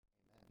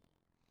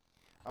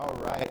All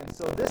right, and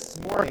so this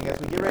morning, as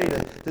we get ready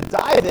to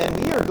dive in,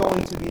 we are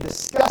going to be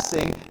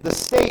discussing the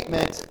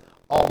statement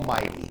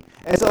Almighty.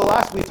 And so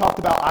last we talked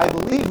about I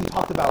believe, we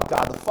talked about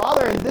God the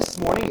Father, and this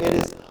morning it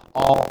is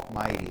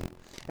Almighty.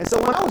 And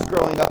so when I was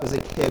growing up as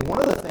a kid,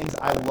 one of the things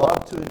I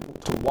loved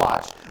to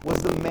watch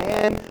was the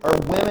man or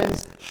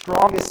women's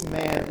strongest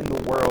man in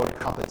the world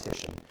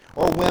competition,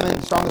 or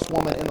strongest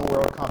woman in the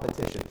world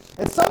competition.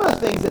 And some of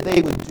the things that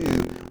they would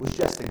do was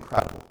just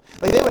incredible.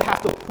 Like they would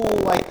have to pull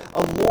like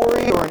a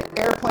lorry or an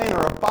airplane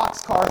or a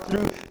boxcar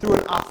through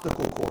an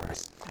obstacle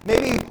course.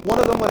 Maybe one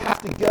of them would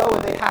have to go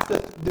and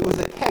there was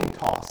a keg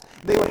toss.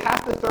 They would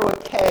have to throw a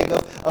keg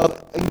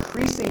of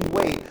increasing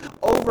weight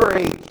over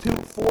a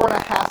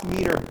 4.5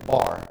 meter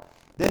bar.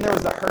 Then there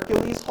was the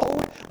Hercules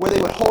hold, where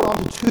they would hold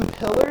on to two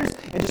pillars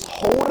and just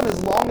hold them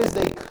as long as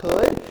they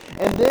could.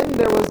 And then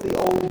there was the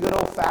good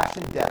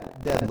old-fashioned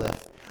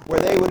deadlift, where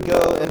they would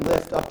go and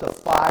lift up to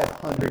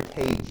 500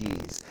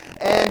 kgs.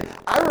 And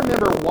I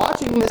remember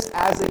watching this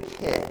as a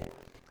kid,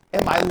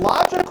 and my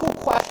logical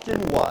question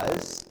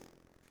was,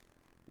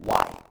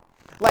 why?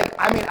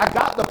 I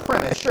got the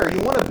premise. Sure,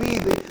 you want to be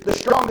the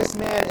strongest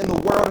man in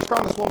the world, the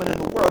strongest woman in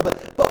the world,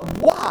 but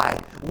why?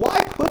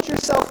 Why put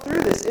yourself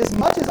through this? As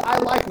much as I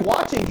like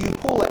watching you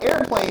pull an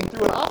airplane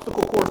through an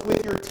obstacle course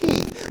with your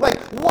teeth,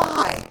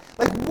 why?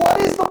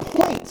 What is the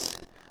point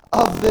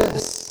of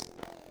this?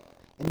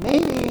 And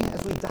maybe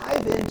as we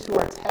dive into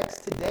our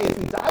text today, as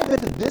we dive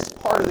into this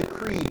part of the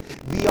creed,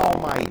 the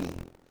Almighty,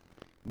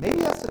 maybe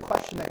that's the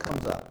question that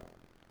comes up.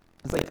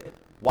 It's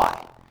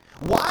why?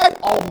 Why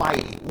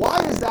Almighty? Why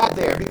is that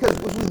there? Because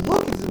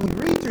as we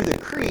read through the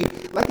creed,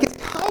 it's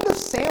kind of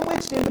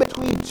sandwiched in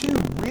between two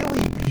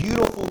really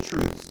beautiful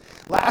truths.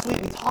 Last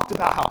week we talked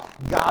about how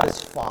God is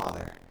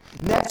Father.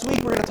 Next week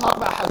we're going to talk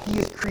about how He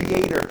is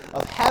creator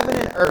of heaven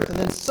and earth. And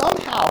then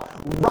somehow,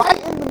 right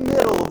in the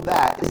middle of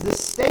that is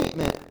this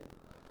statement,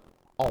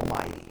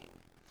 Almighty.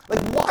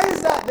 Why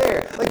is that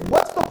there?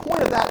 What's the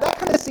point of that? That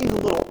kind of seems a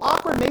little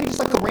awkward, maybe just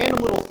like a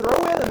random little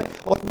throw-in.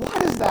 Why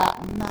does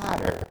that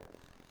matter?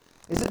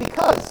 Is it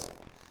because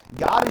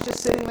God is just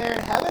sitting there in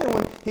heaven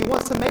when He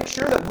wants to make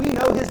sure that we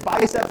know His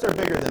biceps are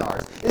bigger than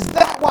ours? Is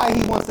that why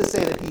He wants to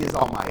say that He is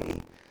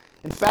Almighty?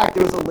 In fact,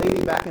 there was a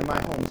lady back in my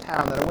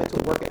hometown that I went to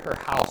work at her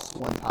house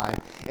one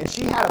time, and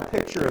she had a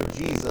picture of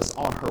Jesus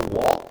on her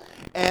wall.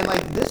 And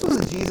this was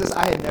a Jesus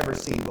I had never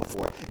seen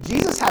before.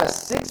 Jesus had a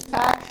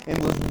six-pack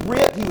and was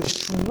ripped. He was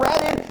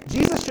shredded.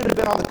 Jesus should have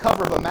been on the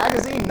cover of a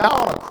magazine, not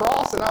on a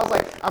cross. And I was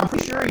like, I'm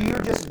pretty sure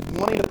you're just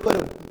wanting to put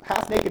a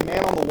half-naked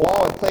man on the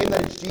wall and claim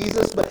that it's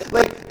Jesus. But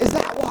is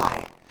that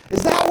why?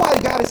 Is that why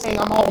God is saying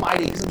I'm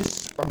Almighty?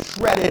 Because I'm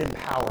shredded and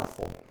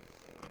powerful?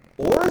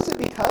 Or is it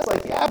because, we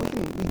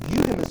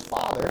view Him as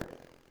Father,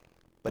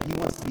 but He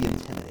wants to be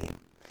intimidating?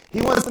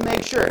 He wants to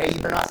make sure, hey, you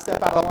better not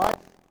step out of line,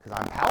 because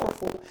I'm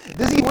powerful.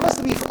 Does He want us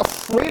to be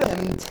afraid of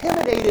Him,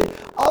 intimidated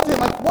of Him?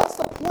 What's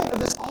the point of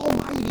this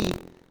Almighty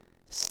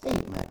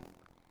statement?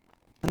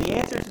 And the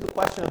answer to the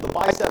question of the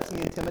biceps and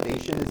the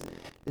intimidation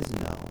is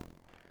no.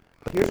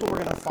 But here's what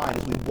we're going to find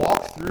as we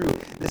walk through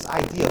this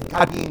idea of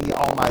God being the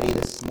Almighty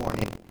this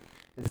morning.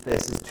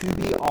 Is to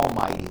be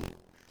Almighty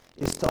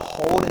is to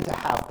hold and to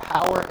have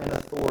power and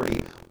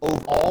authority over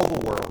all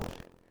the world,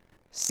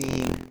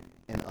 seen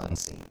and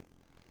unseen.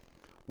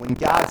 When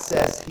God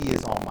says He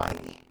is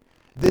Almighty,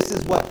 this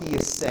is what He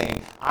is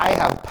saying. I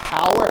have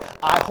power,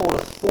 I hold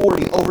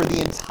authority over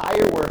the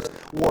entire world,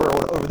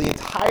 over the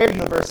entire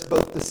universe,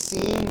 both the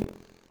seen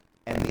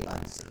and the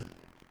unseen.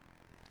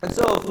 And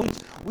so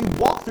if we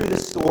walk through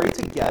this story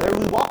together,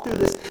 we walk through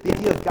the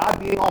idea of God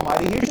being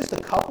Almighty. Here's just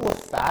a couple of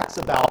facts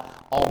about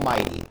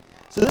Almighty.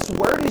 So this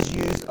word is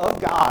used of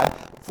God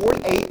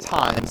 48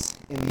 times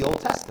in the Old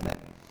Testament.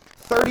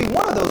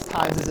 31 of those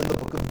times is in the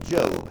book of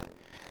Job.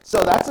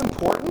 So that's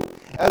important.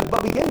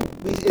 But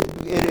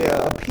it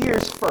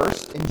appears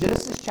first in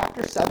Genesis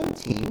chapter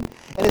 17,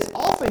 and it's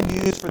often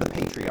used for the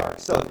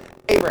patriarchs. So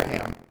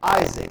Abraham,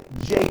 Isaac,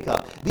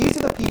 Jacob, these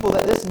are the people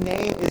that this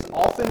name is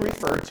often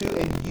referred to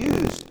and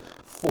used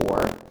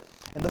for.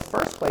 And the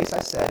first place I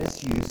said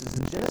it's used is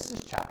in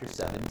Genesis chapter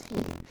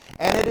 17.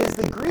 And it is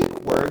the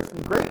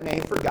Greek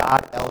name for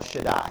God, El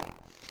Shaddai.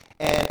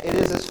 And it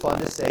is as fun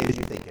to say as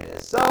you think it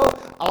is. So,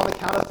 on the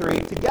count of three,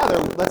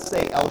 together, let's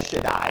say El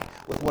Shaddai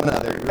with one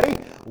another. Ready?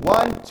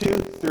 1, 2,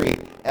 3.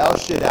 El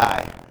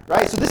Shaddai.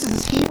 Right? So this is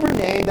this Hebrew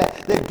name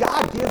that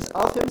God gives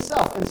of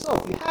Himself. And so,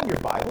 if you have your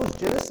Bibles,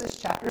 Genesis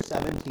chapter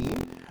 17,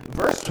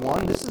 verse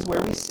 1, this is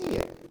where we see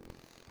it.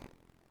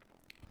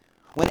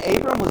 When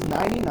Abram was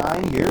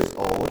 99 years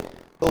old,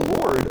 the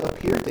Lord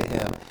appeared to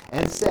him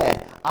and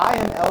said, I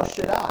am El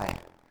Shaddai,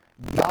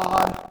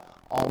 God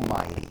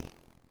Almighty.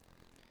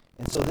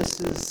 And so this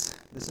is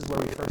where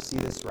we first see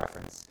this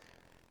reference.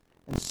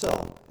 And so,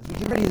 as we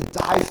get ready to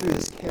dive through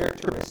this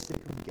characteristic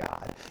of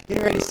God,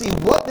 getting ready to see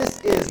what this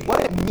is,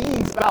 what it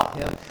means about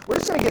him, we're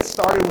just going to get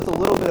started with a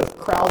little bit of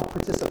crowd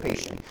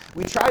participation.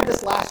 We tried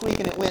this last week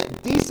and it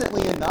went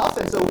decently enough,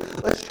 and so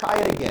let's try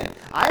it again.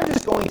 I'm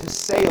just going to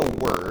say a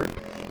word,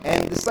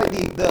 and it's like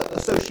the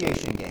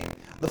association game.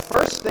 The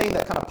first thing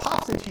that kind of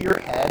pops into your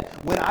head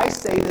when I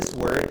say this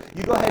word,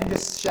 you go ahead and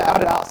just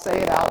shout it out,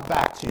 say it out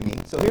back to me.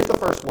 So here's the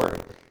first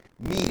word.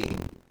 Meeting.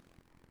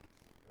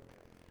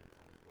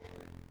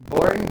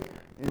 Boring?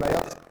 Anybody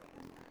else?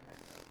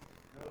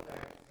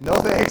 No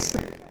thanks.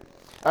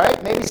 All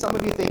right, maybe some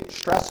of you think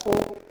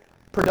stressful,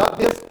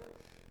 productive,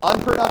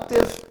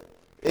 unproductive.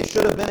 It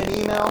should have been an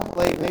email.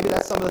 Like maybe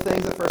that's some of the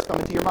things that first come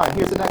into your mind.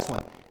 Here's the next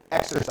one.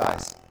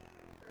 Exercise.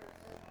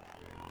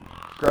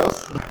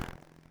 Growth.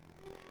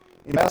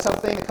 Anybody else have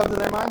a thing that comes to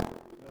their mind?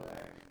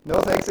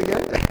 No thanks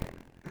again.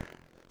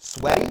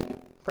 Sweaty,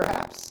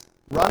 perhaps.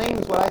 Running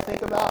is what I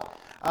think about.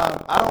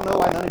 I don't know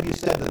why none of you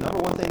said the number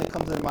one thing that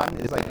comes to mind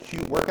is like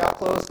cute workout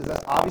clothes, because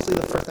that's obviously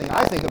the first thing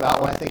I think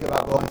about when I think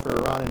about going for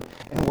a run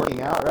and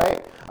working out,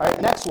 right? All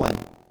right, next one.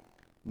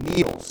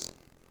 Needles.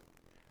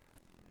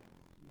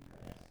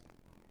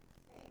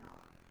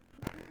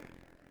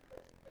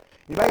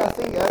 Anybody got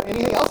to think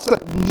anything else?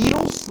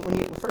 Needles,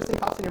 the first thing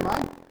pops in your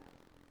mind?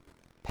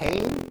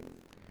 Pain,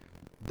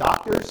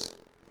 doctors,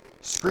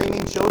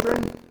 screaming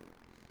children,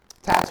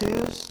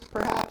 tattoos,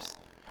 perhaps.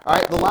 All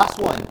right, the last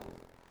one.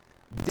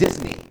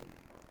 Disney.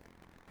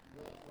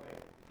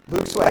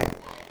 Luke Sway.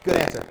 Good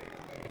answer.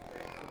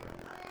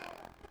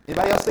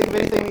 Anybody else think of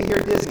anything when you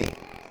hear Disney?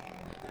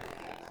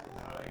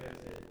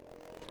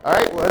 All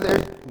right,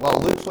 well,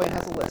 Luke Swain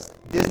has a list.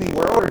 Disney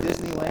World or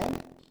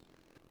Disneyland?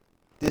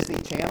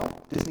 Disney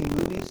Channel? Disney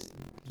Movies?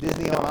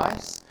 Disney on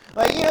Ice?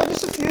 Like,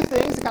 just a few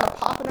things that kind of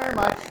pop in our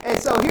mind. And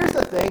so here's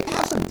the thing. We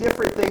have some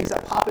different things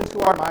that pop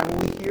into our mind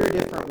when we hear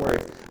different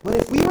words. But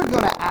if we were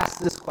going to ask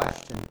this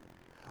question,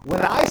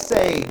 when I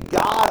say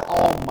God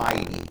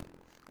Almighty,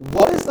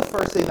 what is the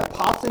first thing that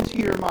pops into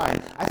your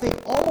mind? I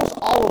think almost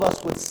all of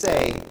us would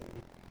say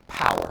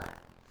power.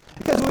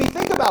 Because when we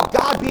think about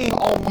God being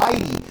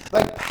almighty,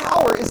 like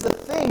power is the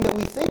thing that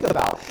we think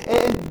about.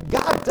 And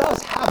God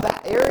does have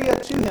that area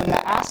to him,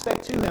 that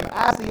aspect to him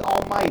as the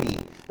almighty.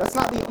 That's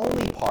not the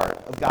only part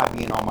of God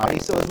being almighty.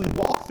 So as we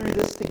walk through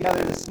this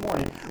together this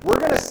morning, we're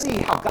going to see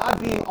how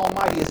God being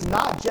almighty is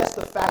not just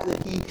the fact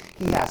that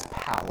he has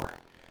power.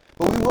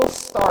 But we will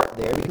start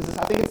there because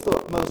I think it's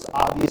the most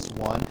obvious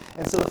one.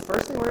 And so the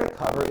first thing we're going to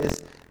cover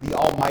is the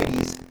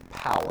Almighty's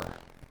power.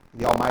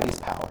 The Almighty's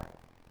power.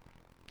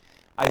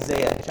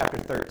 Isaiah chapter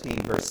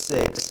 13, verse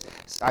 6,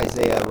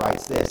 Isaiah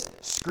writes this,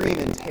 "Scream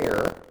in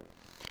terror,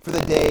 for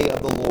the day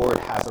of the Lord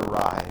has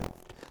arrived,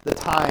 the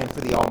time for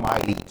the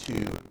Almighty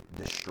to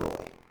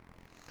destroy."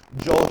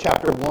 Joel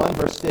chapter 1,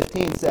 verse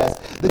 15 says,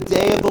 "The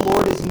day of the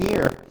Lord is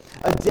near,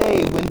 a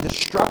day when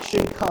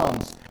destruction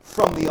comes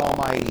from the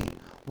Almighty.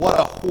 What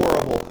a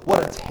horrible,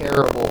 what a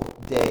terrible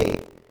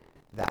day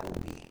that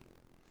will be."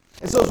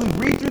 And so as we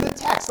read through the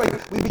text,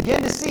 we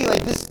begin to see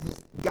this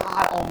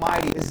God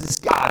Almighty is this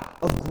God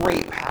of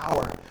great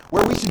power,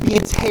 where we should be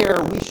in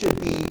terror, we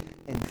should be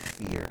in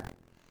fear.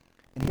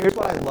 And here's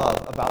what I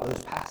love about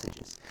those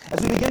passages. As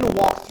we begin to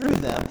walk through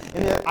them,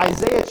 in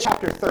Isaiah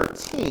chapter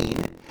 13,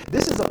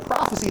 this is a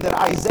prophecy that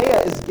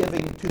Isaiah is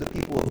giving to the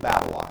people of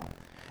Babylon.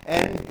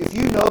 And if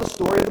you know the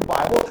story of the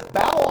Bible,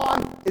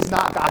 Babylon is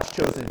not God's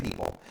chosen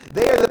people.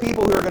 They are the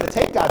people who are going to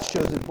take God's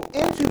chosen people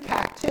into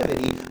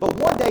captivity, but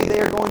one day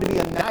they are going to be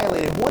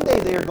annihilated. One day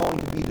they are going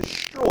to be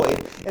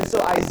destroyed. And so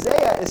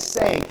Isaiah is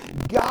saying,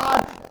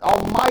 God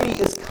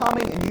Almighty is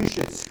coming, and you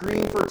should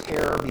scream for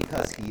terror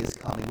because he is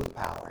coming with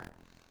power.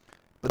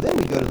 But then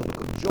we go to the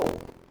book of Joel.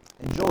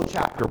 In Joel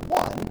chapter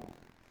 1,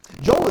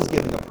 Joel is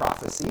giving a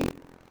prophecy.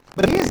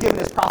 But he is giving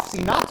this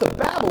prophecy not to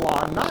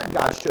Babylon, not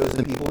God's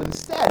chosen people.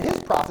 Instead,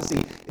 his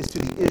prophecy is to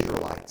the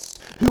Israelites,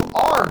 who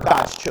are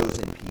God's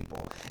chosen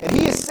people. And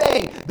he is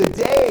saying the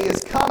day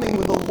is coming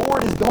when the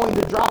Lord is going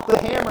to drop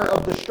the hammer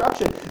of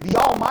destruction. The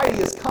Almighty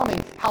is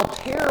coming. How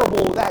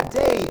terrible that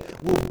day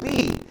will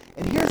be.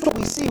 And here's what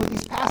we see with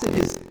these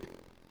passages,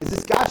 is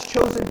this God's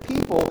chosen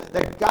people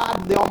that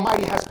God, the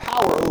Almighty, has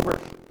power over,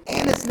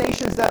 and it's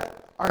nations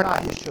that are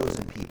not his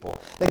chosen people.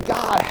 That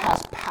God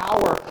has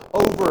power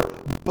over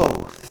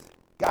both.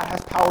 God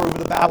has power over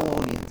the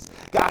Babylonians.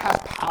 God has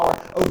power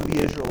over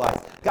the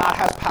Israelites. God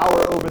has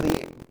power over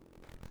the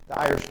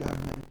Irish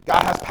government.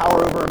 God has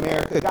power over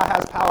America. God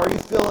has power, you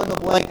fill in the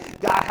blank.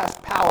 God has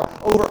power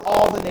over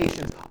all the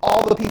nations,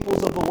 all the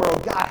peoples of the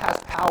world. God has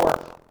power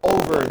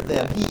over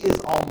them. He is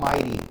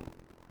almighty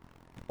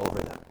over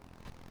them.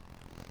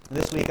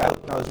 This week I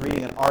was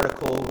reading an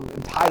article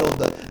entitled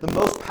The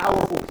Most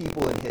Powerful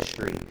People in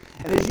History.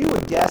 And as you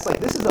would guess,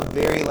 this is a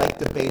very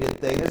debated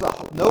thing.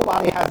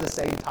 Nobody has the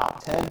same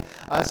top 10.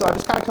 So I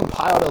just kind of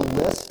compiled a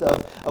list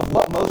of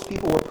what most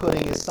people were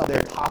putting as some of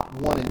their top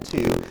 1 and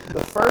 2.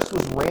 The first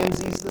was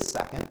Ramses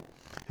II,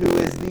 who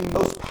is the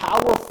most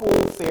powerful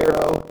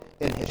pharaoh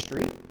in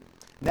history.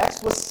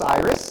 Next was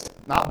Cyrus,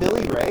 not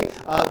Billy Ray,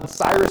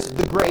 Cyrus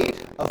the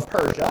Great of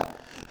Persia,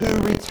 who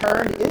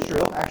returned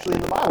Israel, actually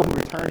in the Bible, who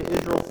returned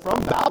Israel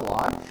from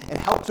Babylon and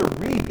helped to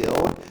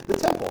rebuild the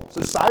temple.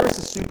 So Cyrus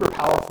is a super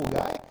powerful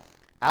guy.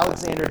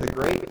 Alexander the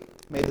Great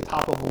made the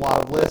top of a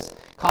lot of lists.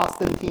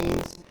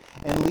 Constantines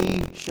and Li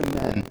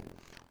Shimen,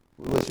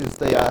 which is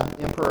the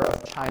emperor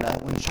of China,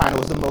 when China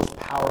was the most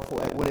powerful,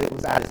 when it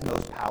was at its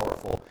most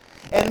powerful.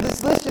 And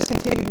this list just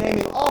continued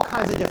naming all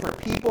kinds of different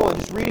people, and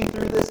just reading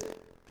through this.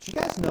 But you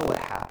guys know what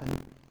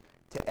happened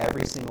to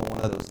every single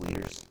one of those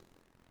leaders?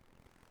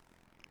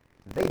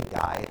 They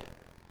died.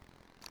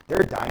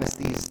 Their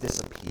dynasties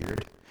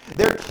disappeared.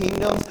 Their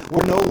kingdoms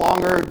are no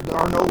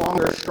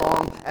longer as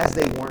strong as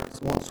they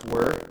once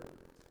were.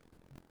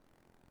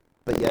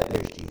 But yet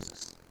there's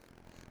Jesus.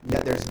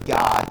 Yet there's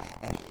God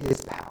and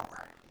his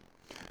power,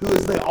 who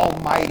is the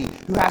Almighty,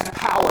 who has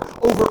power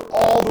over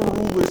all the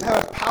rulers, who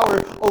has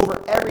power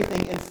over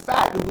everything. In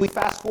fact, when we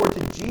fast forward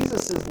to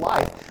Jesus'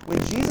 life,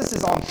 when Jesus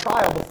is on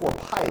trial before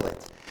Pilate,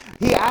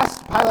 Pilate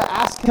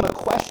asked him a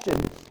question,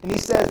 and he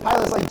says,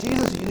 Pilate's like,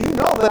 Jesus, you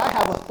know that I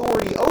have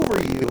authority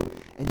over you.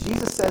 And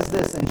Jesus says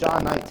this in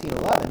John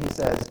 19:11. He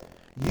says,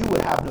 you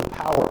would have no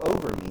power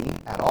over me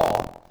at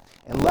all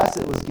unless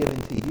it was given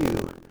to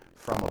you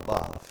from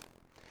above.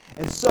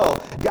 And so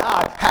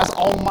God has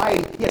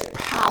Almighty, he has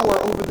power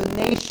over the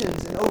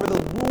nations and over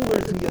the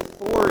rulers and the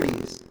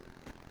authorities.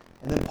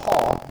 And then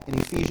Paul, in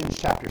Ephesians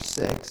chapter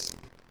 6,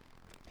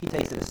 he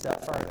takes it a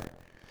step further.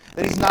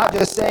 That he's not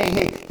just saying,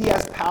 hey, he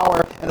has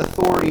power and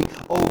authority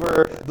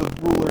over the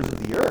rulers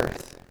of the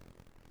earth,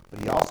 but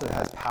he also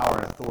has power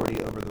and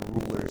authority over the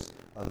rulers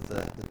of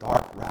the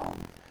dark realm.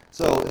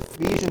 So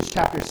Ephesians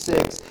chapter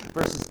 6,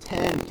 verses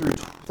 10 through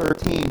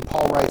 13,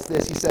 Paul writes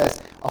this. He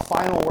says, a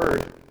final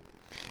word.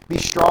 Be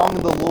strong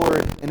in the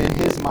Lord and in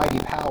his mighty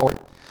power.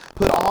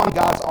 Put on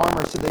God's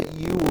armor so that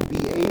you will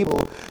be able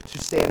to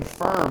stand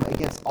firm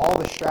against all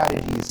the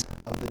strategies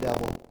of the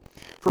devil.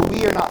 For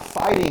we are not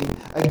fighting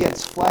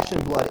against flesh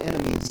and blood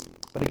enemies,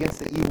 but against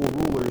the evil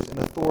rulers and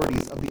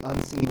authorities of the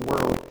unseen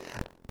world,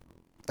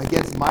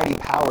 against mighty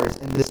powers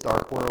in this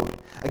dark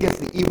world, against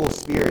the evil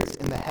spirits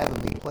in the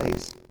heavenly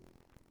place.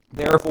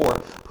 Therefore,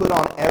 put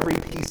on every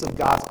piece of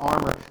God's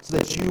armor so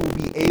that you will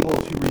be able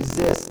to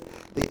resist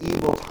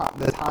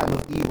the time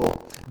of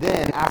evil.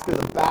 Then, after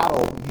the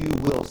battle, you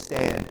will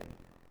stand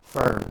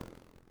firm.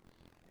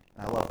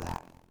 And I love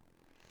that.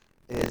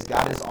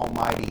 God is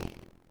Almighty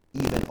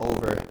even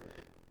over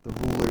the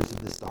rulers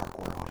of this dark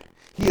world.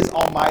 He is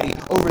Almighty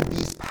over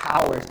these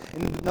powers.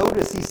 And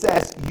notice he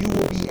says, you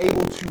will be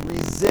able to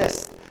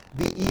resist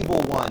the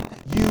evil one.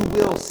 You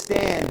will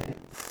stand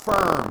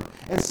firm.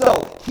 And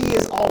so he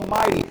is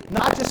Almighty,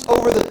 not just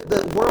over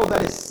the world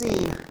that is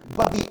seen,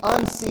 but the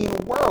unseen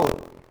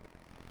world.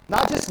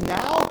 Not just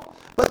now,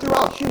 but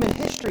throughout human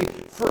history,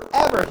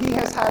 forever. He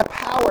has had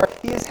power.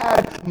 He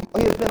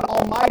has been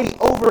Almighty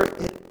over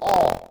it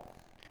all.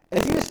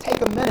 And if you just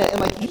take a minute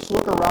and you just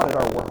look around at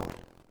our world,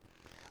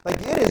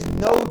 it is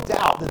no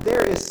doubt that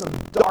there is some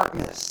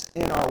darkness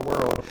in our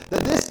world.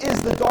 That this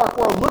is the dark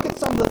world. Look at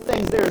some of the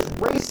things. There's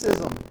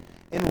racism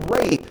and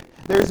rape.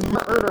 There's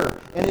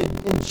murder and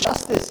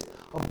injustice,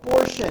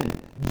 abortion,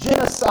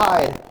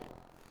 genocide,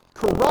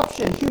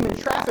 corruption, human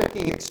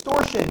trafficking,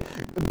 extortion,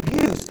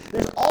 abuse.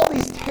 There's all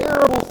these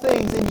terrible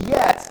things, and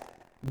yet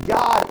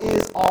God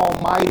is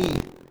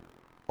Almighty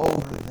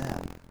over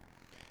them.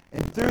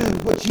 And through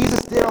what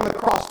Jesus did on the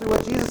cross, through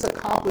what Jesus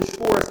accomplished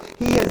for us,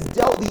 he has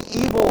dealt the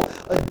evil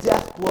a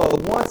death blow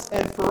once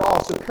and for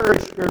all. So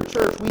courage,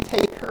 church, we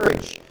take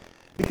courage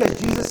because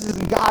Jesus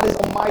and God is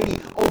Almighty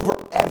over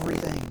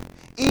everything.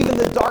 Even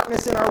the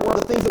darkness in our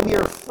world, the things that we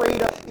are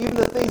afraid of, even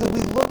the things that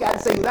we look at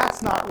and say,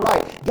 that's not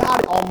right.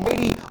 God is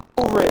Almighty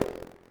over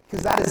it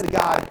because that is the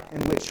God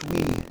in which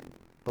we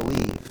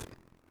believe.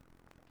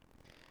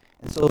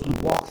 And so as we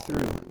walk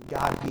through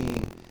God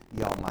being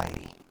the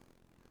Almighty,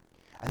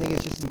 I think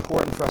it's just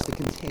important for us to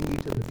continue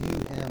to view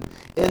him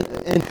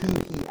in who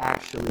he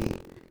actually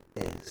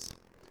is.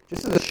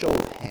 Just as a show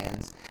of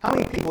hands, how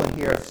many people in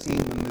here have seen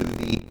the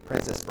movie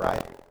Princess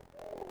Bride?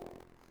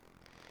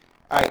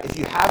 All right, if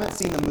you haven't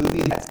seen the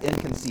movie, that's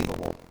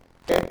inconceivable.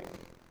 Okay?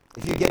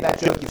 If you get that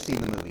joke, you've seen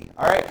the movie.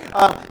 All right?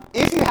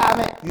 If you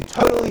haven't, you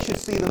totally should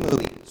see the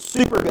movie.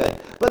 Super good.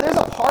 But there's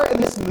a part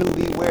in this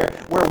movie where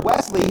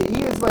Wesley,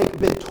 he has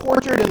been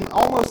tortured and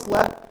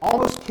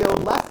almost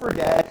killed, left for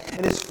dead,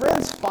 and his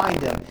friends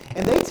find him,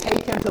 and they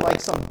take him to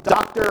some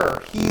doctor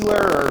or healer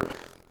or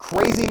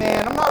crazy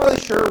man. I'm not really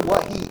sure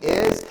what he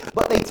is,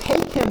 but they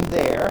take him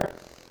there,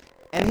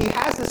 and he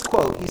has this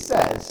quote. He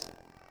says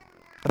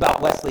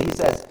about Wesley, he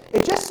says,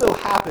 it just so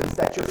happens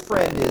that your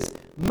friend is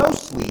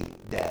mostly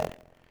dead.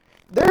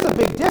 There's a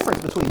big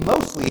difference between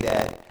mostly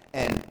dead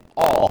and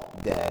all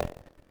dead.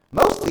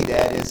 Mostly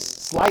dead is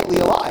slightly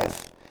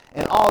alive.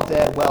 And all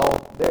dead,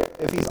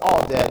 if he's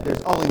all dead,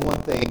 there's only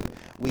one thing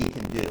we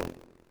can do.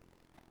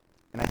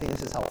 And I think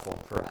this is helpful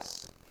for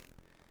us.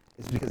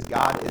 It's because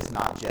God is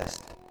not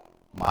just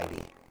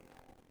mighty.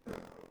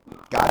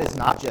 God is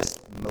not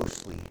just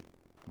mostly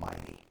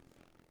mighty.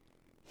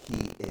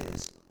 He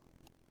is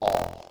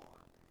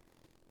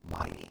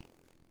almighty.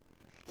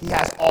 He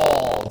has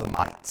all the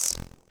mights.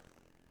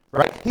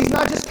 right? He's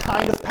not just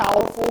kind of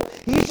powerful.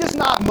 He's just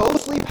not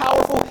mostly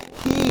powerful.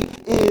 He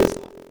is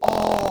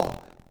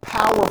all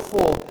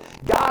powerful.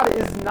 God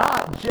is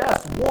not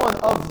just one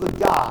of the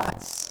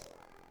gods,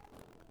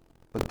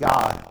 but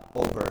God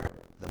over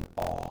them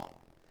all.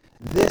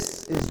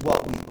 This is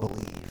what we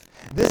believe.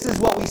 This is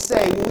what we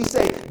say. When we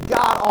say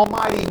God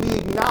Almighty, we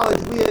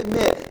acknowledge, we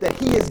admit that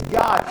He is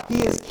God.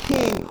 He is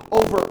King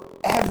over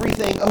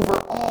everything,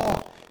 over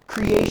all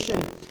creation.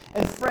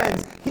 And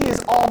friends, He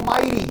is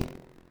Almighty.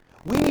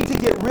 We need to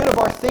get rid of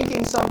our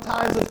thinking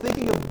sometimes of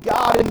thinking of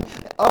God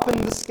up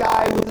in the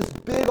sky with this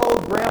big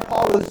old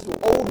grandpa with this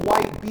old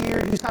white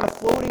beard who's kind of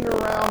floating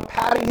around,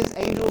 patting his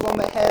angels on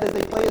the head as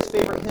they play his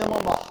favorite hymn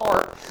on the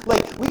harp.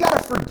 Like, we got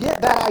to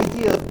forget that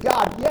idea of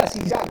God. Yes,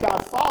 He's got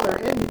God Father,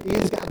 and He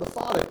is God the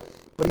Father,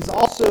 but He's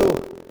also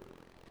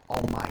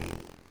Almighty.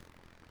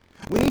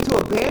 We need to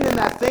abandon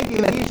that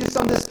thinking that He's just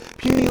some this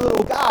puny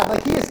little God.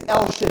 Like, He is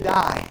El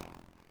Shaddai,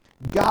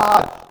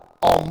 God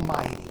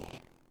Almighty.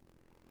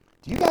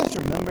 Do you guys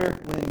remember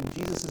when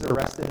Jesus is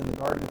arrested in the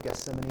Garden of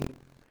Gethsemane?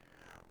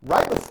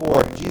 Right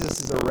before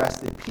Jesus is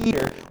arrested,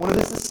 Peter, one of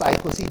his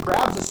disciples, he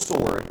grabs a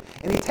sword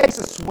and he takes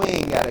a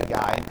swing at a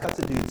guy and cuts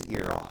a dude's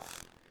ear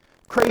off.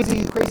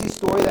 Crazy, crazy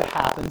story that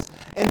happens.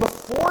 And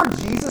before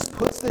Jesus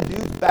puts the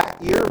dude's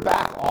ear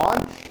back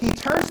on, he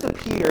turns to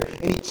Peter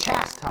and he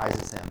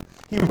chastises him.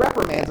 He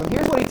reprimands him.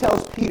 Here's what he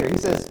tells Peter. He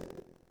says,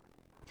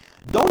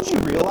 "Don't you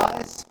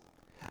realize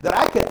that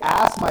I could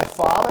ask my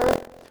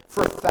Father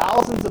for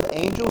thousands of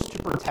angels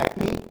to protect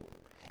me,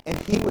 and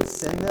He would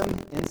send them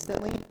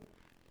instantly?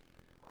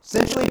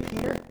 Essentially,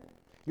 Peter,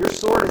 your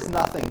sword is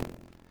nothing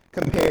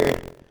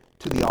compared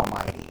to the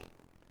Almighty,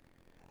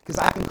 because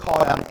I can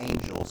call down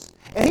angels."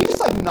 And he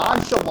just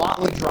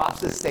nonchalantly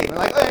drops this statement,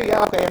 like, "Oh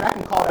yeah, okay, and I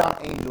can call down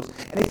angels."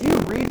 And if you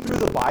read through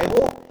the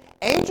Bible,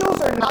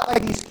 angels are not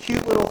like these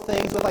cute little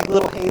things with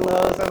little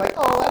halos. They're like,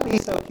 "Oh, that'd be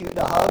so cute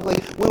to hug."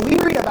 Like, when we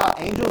read about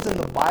angels in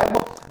the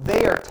Bible,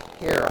 they are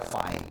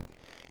terrifying.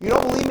 You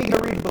don't believe me? Go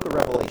read the book of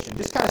Revelation.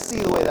 Just kind of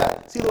see the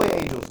way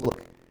angels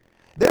look.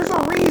 There's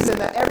a reason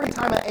that every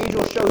time an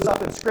angel shows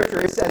up in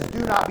Scripture, it says, "Do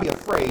not be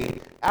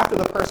afraid," after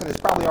the person has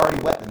probably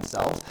already wet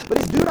themselves. But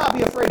it's "do not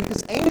be afraid,"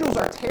 because angels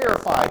are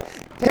terrifying.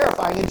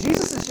 And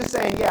Jesus is just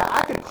saying, yeah,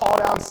 I could call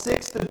down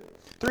 3,000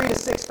 to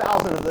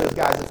 6,000 of those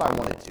guys if I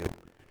wanted to.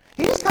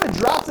 He just kind of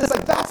drops this,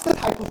 that's the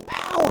type of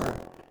power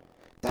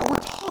that we're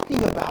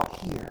talking about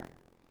here.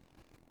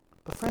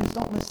 But friends,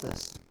 don't miss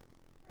this.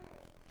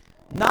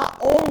 Not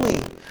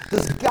only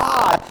does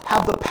God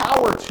have the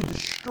power to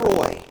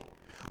destroy,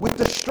 with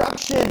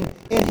destruction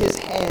in His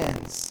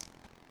hands,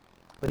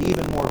 but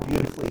even more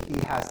beautifully,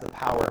 He has the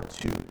power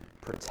to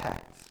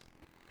protect.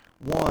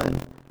 One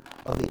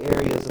of the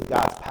areas of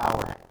God's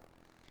power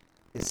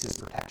is His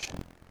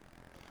protection.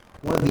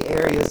 One of the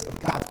areas of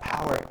God's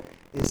power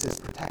is His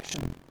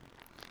protection.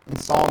 In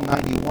Psalm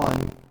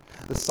 91,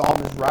 the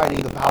psalm is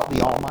writing about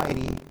the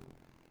Almighty.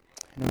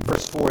 And in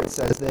verse 4 it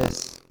says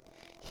this: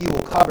 "He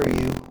will cover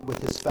you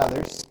with His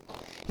feathers.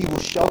 He will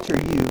shelter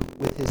you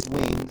with His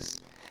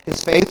wings.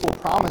 His faithful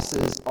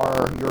promises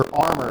are your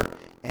armor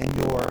and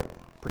your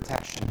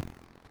protection."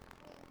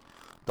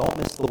 Don't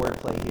miss the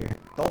wordplay here.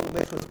 Don't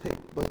miss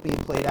what's being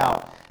played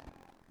out.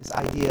 This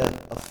idea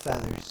of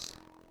feathers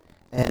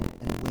and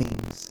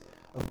wings,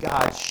 of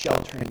God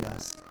sheltering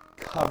us,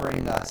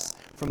 covering us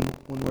from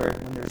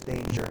when there's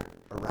danger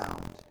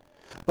around.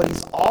 But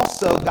He's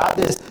also got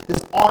this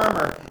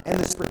armor and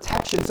this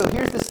protection. So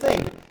here's this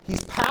thing.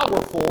 He's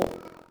powerful,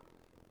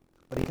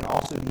 but He can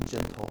also be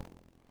gentle.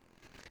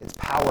 It's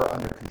power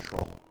under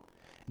control.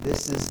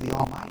 This is the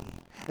Almighty.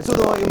 And so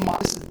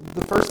this is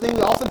the first thing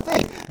we often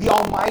think, the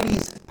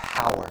Almighty's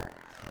power.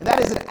 And that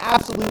is an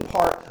absolute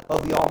part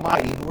of the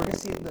Almighty. And we're going to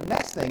see the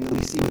next thing that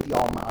we see with the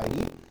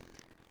Almighty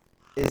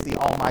is the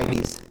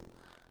Almighty's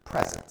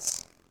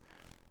presence.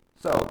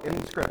 So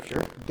in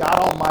Scripture, God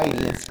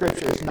Almighty in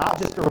Scripture is not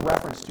just a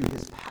reference to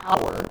His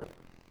power,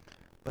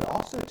 but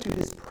also to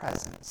His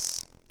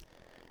presence.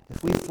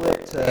 If we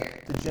flip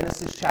to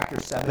Genesis chapter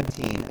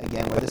 17,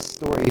 again, where this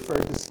story, for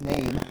this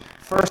name,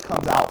 first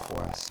comes out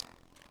for us,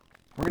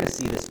 we're going to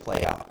see this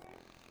play out.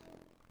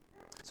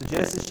 So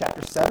Genesis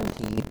chapter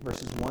 17,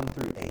 verses 1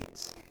 through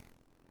 8.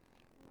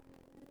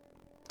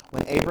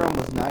 "When Abram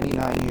was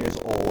 99 years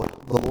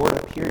old, the Lord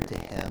appeared to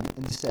him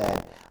and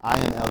said, 'I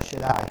am El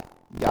Shaddai,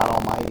 God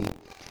Almighty.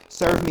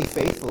 Serve me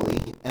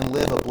faithfully and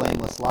live a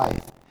blameless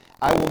life.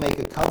 I will make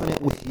a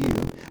covenant with you,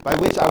 by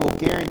which I will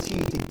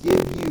guarantee to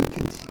give you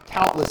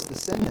countless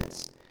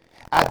descendants.'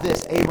 At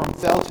this, Abram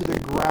fell to the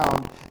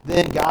ground.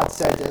 Then God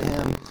said to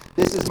him,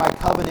 'This is my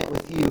covenant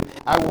with you.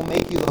 I will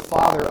make you the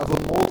father of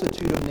a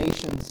multitude of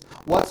nations.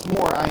 What's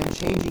more, I am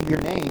changing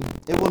your name.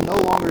 It will no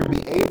longer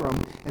be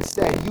Abram.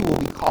 Instead, you will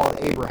be called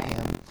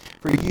Abraham,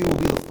 for you will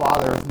be the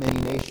father of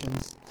many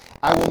nations.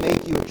 I will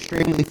make you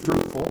extremely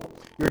fruitful.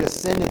 Your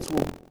descendants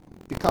will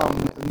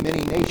become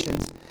many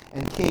nations,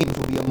 and kings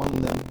will be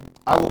among them.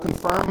 I will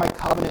confirm my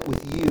covenant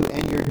with you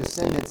and your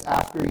descendants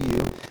after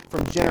you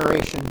from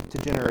generation to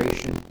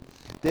generation.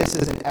 This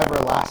is an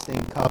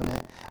everlasting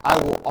covenant. I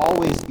will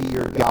always be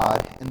your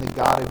God and the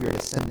God of your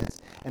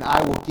descendants, and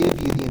I will give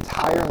you the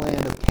entire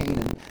land of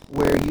Canaan,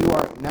 where you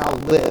are now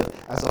live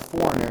as a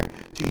foreigner,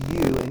 to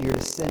you and your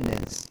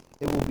descendants.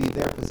 It will be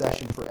their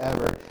possession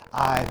forever.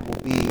 I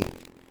will be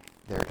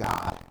their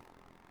God.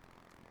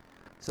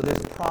 So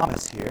there's a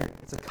promise here.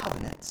 It's a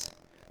covenant.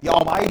 The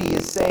Almighty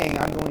is saying,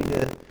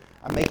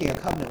 I'm making a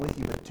covenant with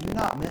you, but do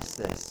not miss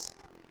this.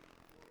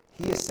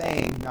 He is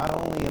saying, not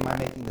only am I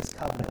making this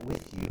covenant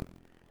with you,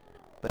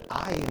 but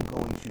I am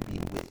going to be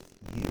with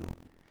you.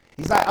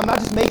 He's not, I'm not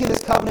just making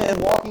this covenant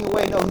and walking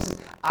away. No, he says,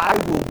 I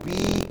will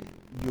be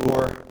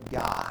your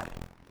God.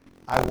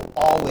 I will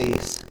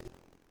always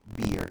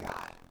be your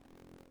God.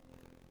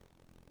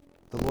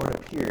 The Lord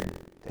appeared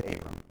to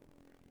Abram.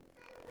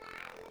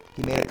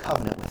 He made a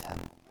covenant with him.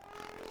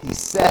 He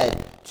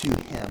said to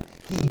him,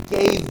 he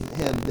gave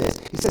him this.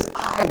 He says,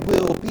 I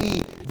will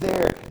be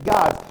their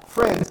God.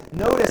 Friends,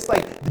 notice,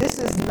 this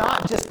is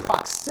not just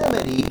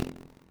proximity,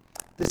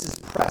 this is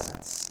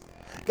presence.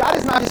 God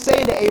is not just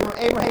saying to Abram,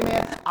 hey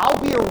man, I'll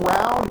be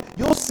around.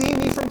 You'll see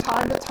me from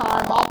time to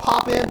time. I'll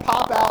pop in,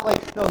 pop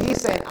out. No,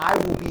 he's saying, I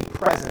will be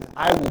present.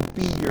 I will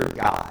be your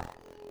God,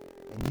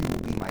 and you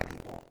will be my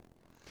people.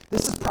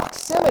 This is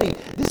proximity.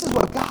 This is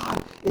what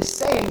God is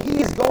saying.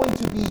 He is going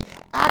to be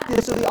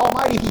active. So the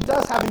Almighty, he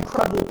does have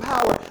incredible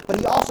power, but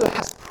he also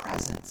has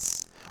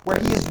presence, where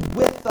he is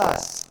with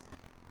us.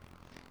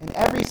 And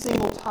every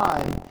single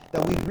time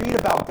that we read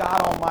about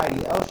God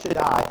Almighty, El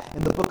Shaddai,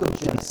 in the book of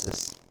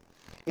Genesis,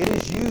 it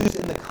is used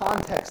in the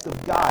context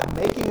of God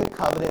making a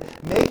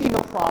covenant, making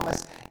a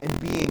promise,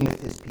 and being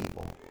with his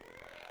people.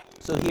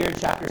 So here in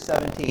chapter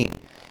 17,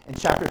 in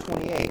chapter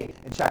 28,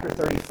 in chapter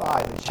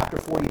 35, in chapter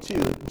 42,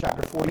 in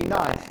chapter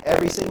 49,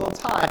 every single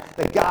time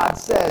that God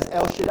says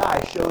El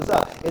Shaddai shows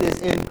up,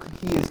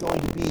 he is going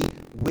to be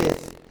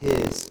with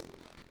his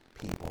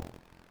people.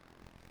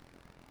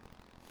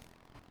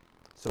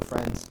 So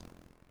friends,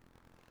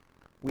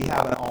 we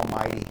have an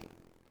Almighty,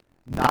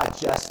 not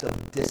just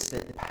of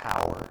distant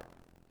power,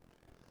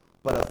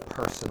 but of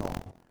personal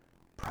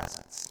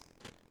presence.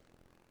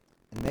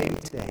 And maybe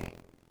today,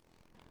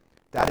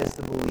 that is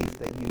the belief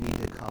that you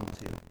need to come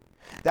to.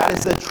 That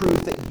is the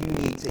truth that you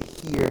need to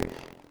hear.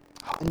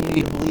 And you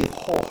need to believe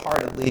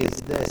wholeheartedly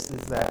is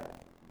that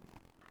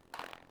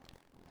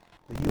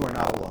you are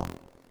not alone.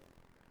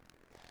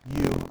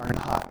 You are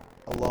not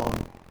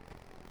alone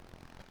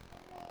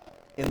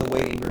in the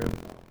waiting room.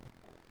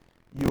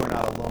 You are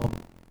not alone.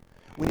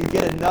 When you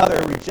get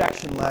another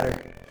rejection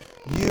letter,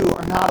 you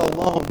are not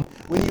alone.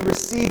 When you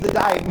receive the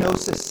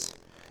diagnosis,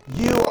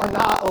 you are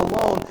not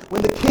alone.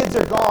 When the kids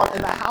are gone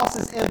and the house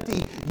is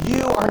empty,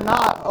 you are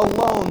not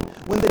alone.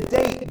 When the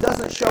date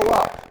doesn't show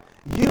up,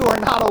 you are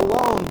not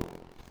alone.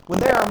 When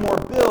there are more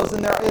bills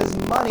than there is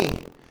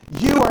money,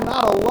 you are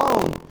not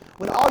alone.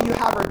 When all you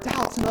have are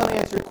doubts and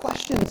unanswered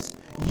questions,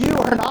 you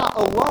are not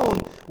alone.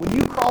 When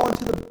you crawl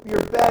into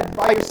your bed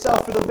by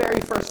yourself for the very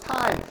first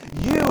time,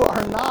 you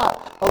are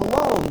not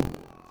alone.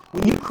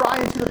 When you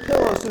cry into the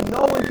pillow so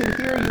no one can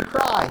hear you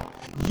cry,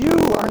 you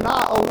are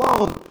not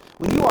alone.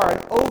 When you are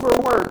an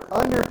overworked,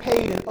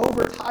 underpaid, and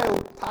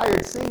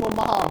overtired single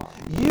mom,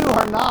 you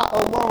are not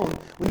alone.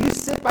 When you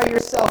sit by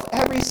yourself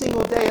every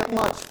single day at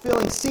lunch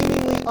feeling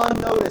seemingly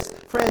unnoticed,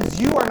 friends,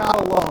 you are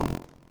not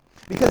alone.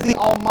 Because the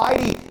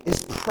Almighty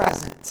is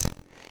present.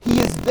 He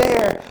is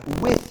there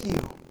with you.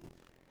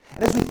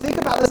 And as we think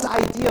about this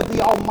idea of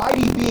the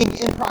Almighty being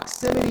in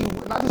proximity,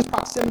 not just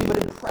proximity, but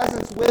in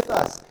presence with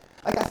us,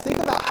 I think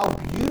about how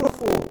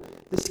beautiful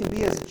this can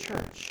be as a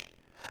church.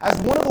 As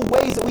one of the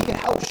ways that we can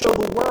help show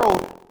the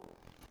world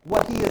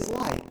what he is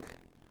like.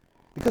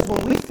 Because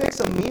when we fix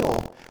a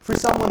meal for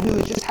someone who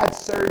has just had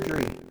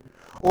surgery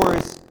or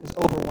is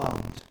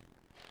overwhelmed,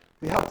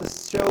 we help to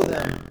show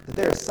them that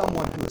there is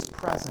someone who is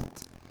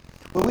present.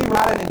 When we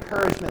write an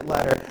encouragement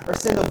letter or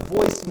send a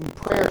voice in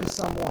prayer to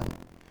someone,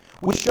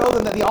 we show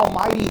them that the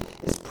Almighty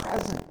is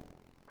present.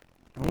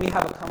 When we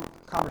have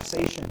a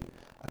conversation,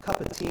 a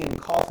cup of tea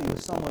and coffee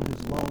with someone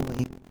who's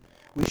lonely,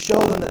 we show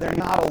them that they're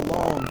not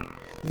alone.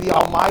 The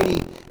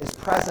Almighty is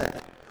present.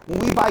 When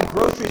we buy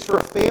groceries for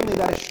a family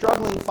that is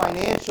struggling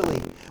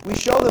financially, we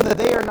show them that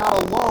they are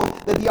not alone,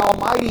 that the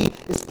Almighty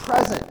is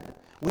present.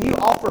 When you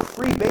offer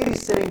free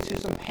babysitting to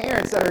some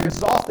parents that are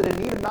exhausted and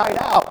need a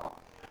night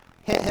out,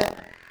 hint, hint.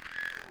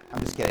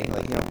 I'm just kidding.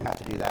 You don't have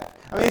to do that.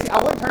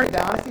 I wouldn't turn it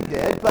down if you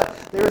did, but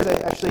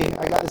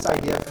I got this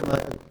idea from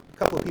a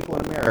couple of people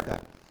in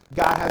America.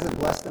 God hasn't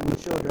blessed them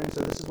with children,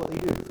 so this is what they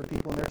do for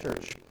people in their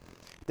church.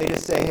 They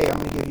just say, hey, I'm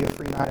going to give you a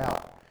free night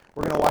out.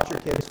 We're going to watch your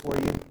kids for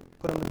you,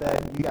 put them to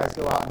bed, you guys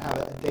go out and have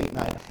a date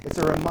night. It's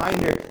a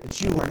reminder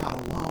that you are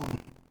not alone.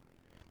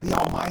 The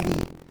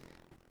Almighty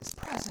is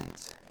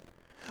present.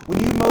 When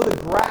you mow the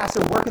grass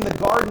or work in the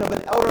garden of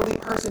an elderly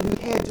person who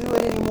can't do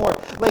it anymore,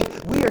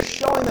 we are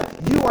showing them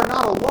you are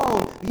not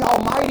alone. The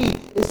Almighty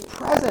is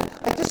present.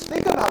 Just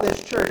think about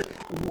this, church.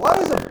 What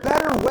is a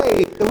better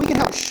way that we can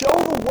help show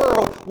the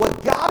world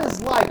what God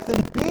is like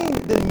than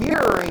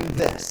mirroring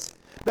this?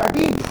 By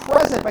being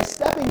present, by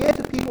stepping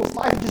into people's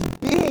lives,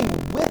 just being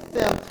with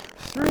them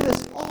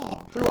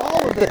through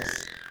all of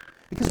this.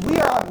 Because we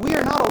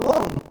are not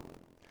alone.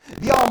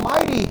 The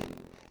Almighty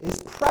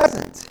is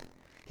present.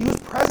 He was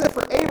present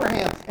for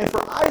Abraham and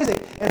for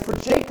Isaac and for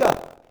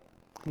Jacob.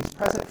 He's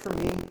present for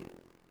me,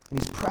 and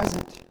he's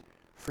present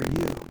for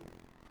you.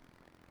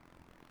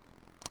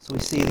 So we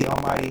see the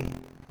Almighty's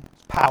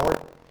power.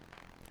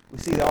 We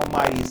see the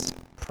Almighty's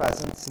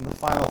presence. And the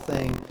final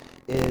thing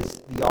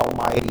is the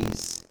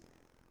Almighty's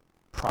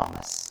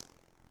promise.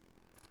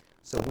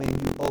 So when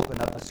you open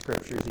up the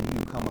scriptures and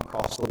you come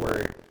across the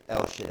word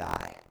El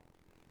Shaddai,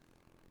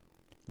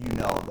 you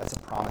know that's a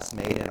promise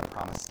made and a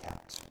promise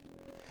kept.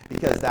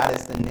 Because that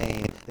is the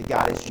name that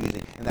God is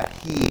using, and that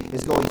he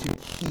is going to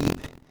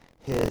keep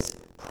his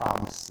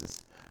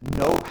promises.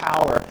 No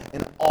power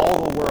in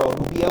all the world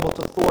will be able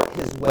to thwart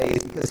his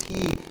ways, because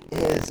he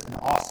is an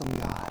awesome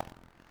God.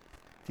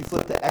 If you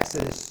flip to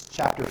Exodus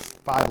chapter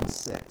 5 and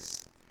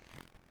 6,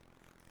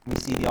 we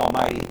see the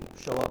Almighty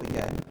show up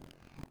again.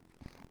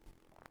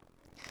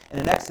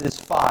 And in Exodus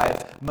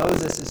 5,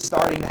 Moses is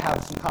starting to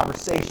have some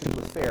conversations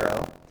with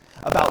Pharaoh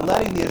about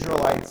letting the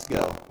Israelites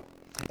go.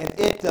 And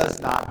it does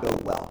not go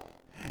well.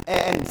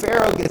 And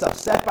Pharaoh gets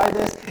upset by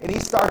this, and he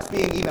starts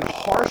being even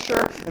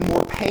harsher and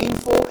more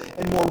painful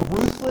and more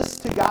ruthless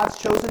to God's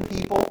chosen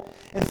people.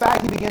 In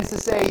fact, he begins to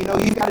say,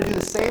 you've got to do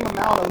the same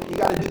amount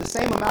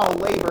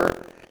of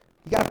labor.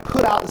 You got to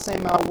put out the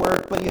same amount of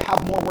work, but you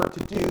have more work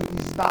to do.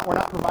 We're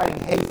not providing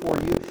hay for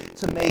you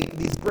to make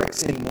these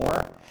bricks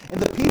anymore. And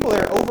the people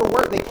are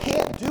overworked. They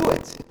can't do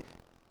it.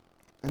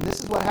 And this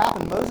is what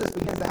happened. Moses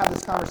begins to have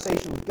this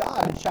conversation with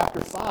God in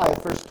chapter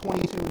 5, verse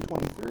 22 and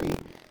 23.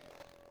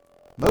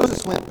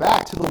 Moses went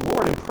back to the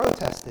Lord and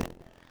protested.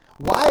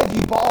 Why have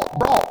you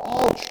brought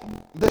all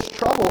this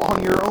trouble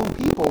on your own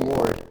people,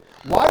 Lord?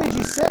 Why did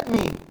you send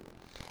me?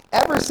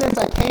 Ever since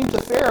I came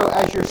to Pharaoh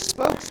as your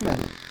spokesman,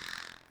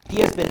 he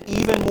has been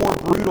even more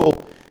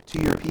brutal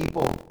to your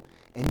people,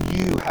 and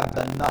you have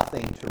done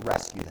nothing to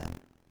rescue them.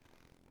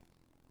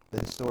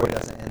 The story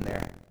doesn't end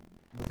there.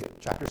 Look at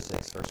chapter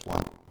 6, verse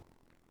 1.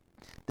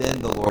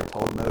 Then the Lord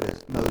told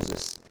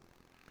Moses,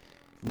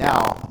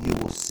 now you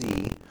will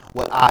see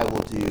what I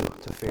will do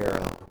to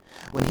Pharaoh.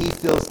 When he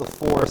feels the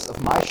force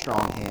of my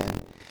strong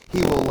hand,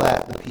 he will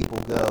let the people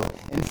go.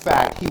 In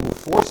fact, he will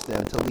force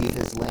them to leave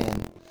his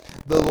land.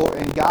 The Lord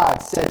and God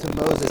said to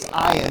Moses,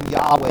 I am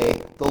Yahweh,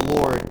 the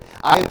Lord.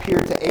 I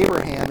appeared to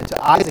Abraham and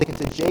to Isaac and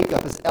to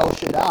Jacob as El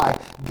Shaddai,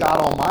 God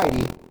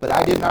Almighty, but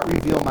I did not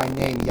reveal my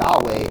name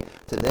Yahweh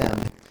to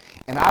them.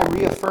 And I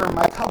reaffirmed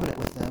my covenant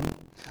with them.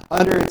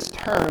 Under its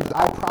terms,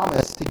 I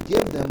promised to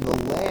give them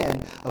the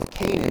land of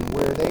Canaan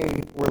where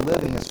they were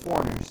living as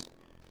foreigners.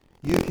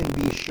 You can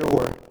be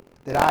sure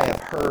that I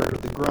have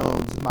heard the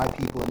groans of my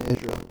people in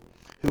Israel,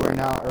 who are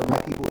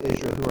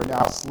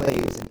now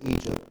slaves in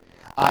Egypt.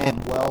 I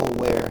am well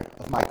aware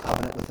of my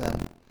covenant with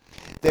them.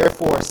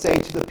 Therefore, say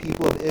to the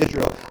people of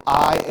Israel,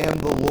 I am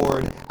the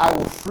Lord. I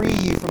will free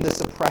you from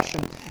this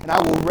oppression, and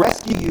I will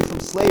rescue you from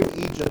slave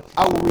Egypt.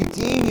 I will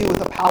redeem you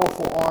with a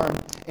powerful arm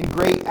and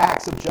great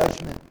acts of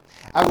judgment.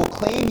 I will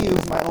claim you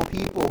as my own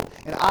people,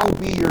 and I will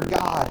be your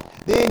God.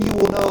 Then you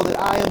will know that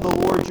I am the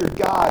Lord your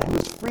God, who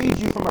has freed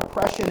you from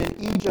oppression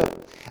in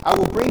Egypt. I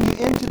will bring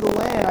you into the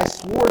land I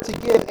swore to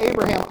give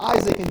Abraham,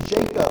 Isaac, and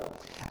Jacob.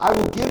 I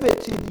will give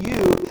it to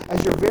you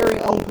as your very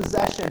own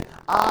possession.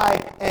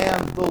 I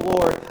am the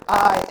Lord.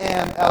 I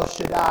am El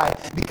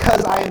Shaddai.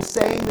 Because I am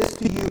saying this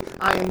to you,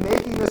 I am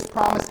making this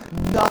promise.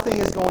 Nothing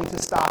is going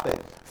to stop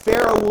it.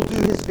 Pharaoh will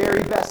do his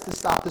very best to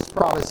stop this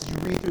promise as you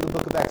read through the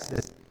book of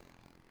Exodus.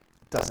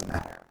 It doesn't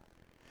matter.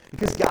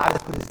 Because God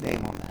has put his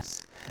name on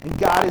this. And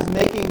God is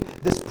making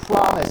this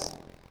promise.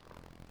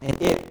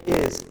 And it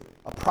is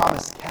a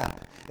promise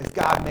kept if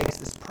God makes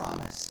this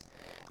promise.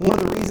 One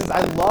of the reasons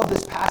I love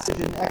this passage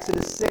in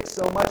Exodus 6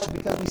 so much is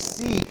because we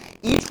see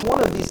each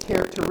one of these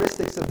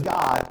characteristics of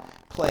God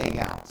playing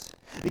out.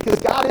 Because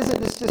God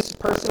isn't this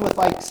person with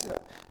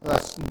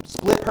a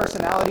split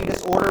personality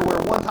disorder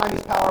where one time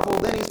he's powerful,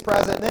 then he's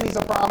present, then he's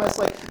a promise.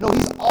 No,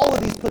 he's all of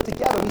these put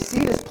together. We see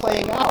this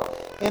playing out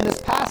in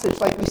this passage.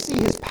 We see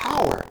his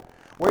power,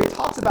 where he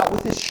talks about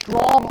with his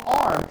strong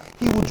arm,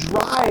 he will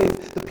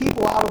drive the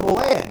people out of the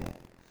land.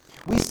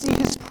 We see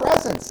his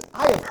presence.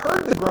 I have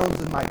heard the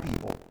groans of my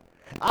people.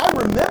 I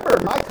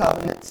remember my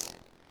covenants.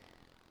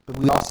 But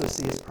we also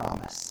see his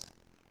promise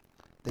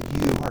that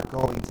you are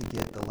going to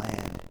get the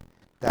land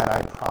that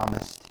I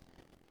promised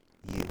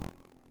you.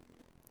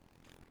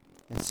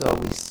 And so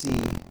we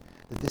see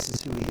that this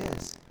is who he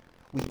is.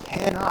 We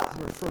cannot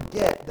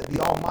forget that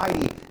the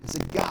Almighty is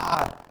a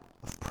God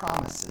of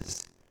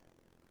promises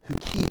who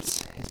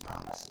keeps his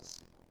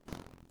promises.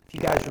 If you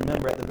guys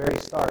remember at the very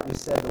start, we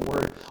said the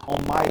word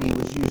Almighty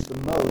was used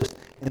the most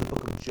in the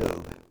book of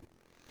Job.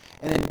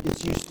 And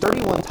it's used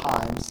 31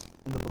 times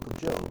in the book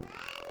of Job.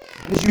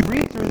 And as you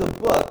read through the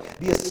book,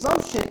 the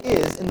assumption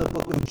is in the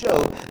book of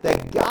Job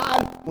that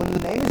God, when the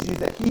name is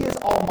used, that he is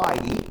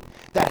almighty,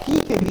 that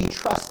he can be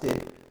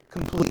trusted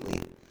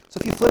completely. So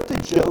if you flip to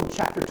Job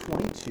chapter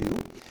 22,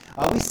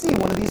 we see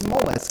one of these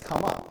moments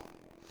come up.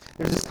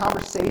 There's this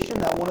conversation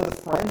that one of the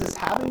friends is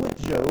having with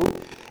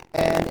Job,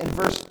 and in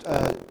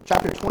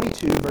chapter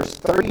 22, verse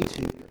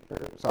 23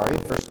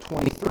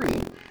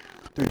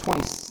 through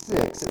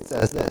 26, it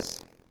says this: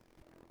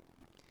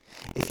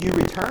 "If you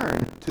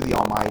return to the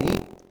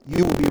Almighty,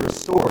 you will be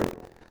restored.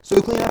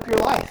 So clean up your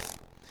life.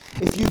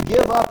 If you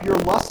give up your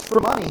lust for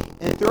money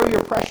and throw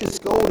your precious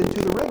gold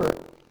into the river,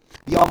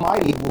 the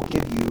Almighty will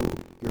give you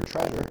your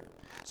treasure,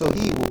 so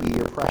he will be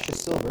your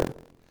precious silver.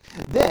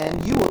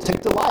 Then you will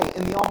take delight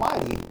in the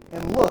Almighty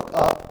and look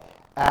up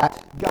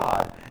at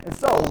God." And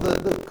so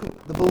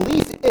the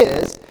belief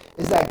is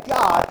that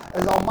God,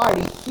 as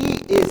Almighty, he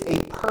is a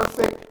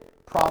perfect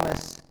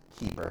promise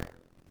keeper.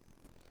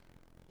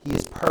 He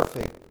is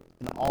perfect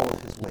in all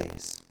of his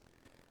ways.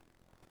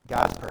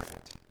 God is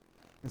perfect.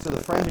 And so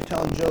the friends are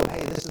telling Job,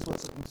 hey, this is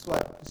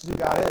who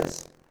God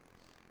is.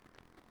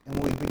 And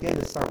when we begin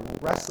to start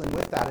wrestling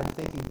with that and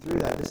thinking through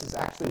that, this is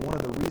actually one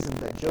of the reasons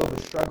that Job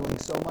is struggling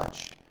so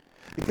much.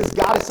 Because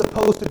God is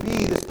supposed to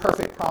be this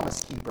perfect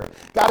promise keeper.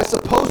 God is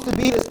supposed to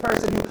be this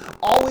person who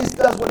always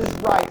does what is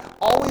right,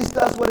 always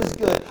does what is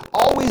good,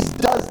 always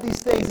does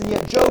these things. And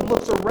yet Job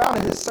looks around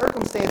at his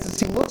circumstances,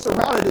 he looks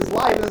around at his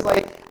life and is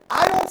like,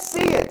 I don't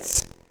see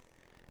it.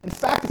 In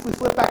fact, if we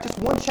flip back just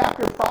one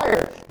chapter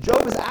prior,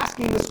 Job is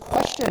asking this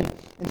question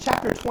in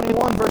chapter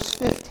 21, verse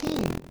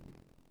 15.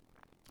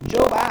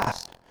 Job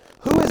asked,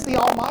 "Who is the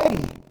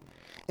Almighty,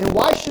 and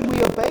why should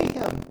we obey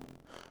him?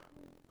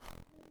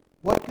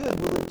 What good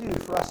will it do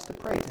for us to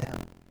pray to him?"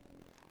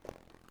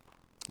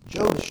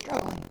 Job is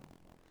struggling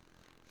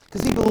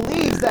because he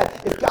believes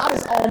that if God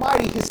is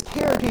Almighty, his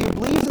character, he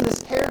believes in his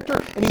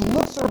character, and he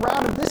looks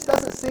around, and this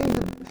doesn't seem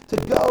to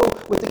go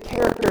with the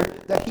character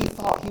that he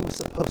thought he was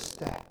supposed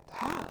to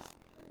have.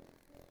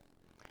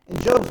 In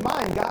Job's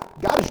mind,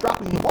 God is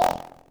dropping the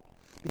ball.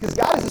 Because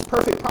God is his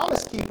perfect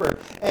promise keeper,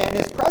 and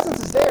his presence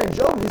is there, and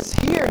Job is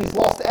here, and he's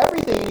lost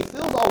everything, and he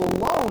feels all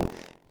alone.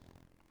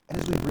 And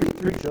as we read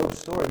through Job's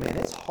story, man,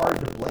 it's hard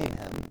to blame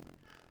him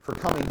for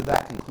coming to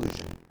that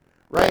conclusion,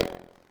 right?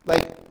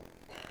 Like,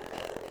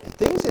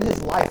 things in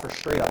his life are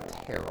straight up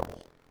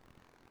terrible.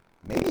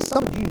 Maybe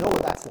some of you know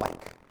what that's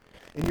like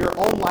in your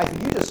own life,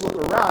 and you just look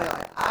around, and you're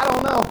like, I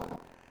don't know.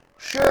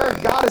 Sure,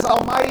 God is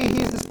Almighty,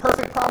 he's this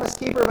perfect promise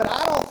keeper, but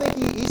I don't think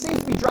he seems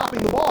to be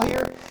dropping the ball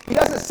here. He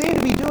doesn't seem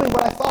to be doing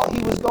what I thought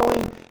he was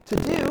going to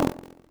do.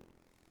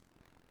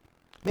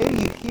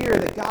 Maybe you hear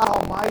that God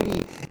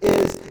Almighty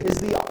is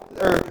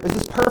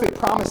this perfect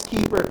promise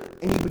keeper,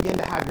 and you begin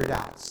to have your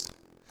doubts.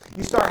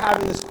 You start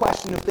having this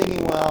question of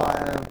thinking, well,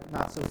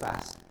 not so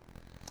fast.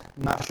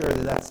 I'm not sure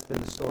that that's been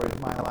the story of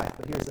my life,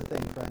 but here's the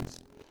thing, friends.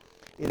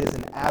 It is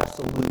an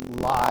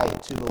absolute lie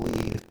to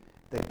believe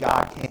that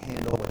God can't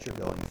handle what you're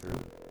going through.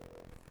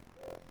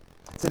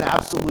 It's an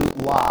absolute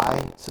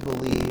lie to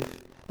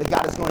believe that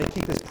God is going to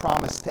keep his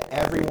promise to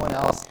everyone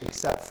else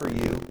except for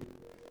you.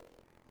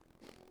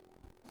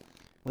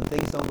 When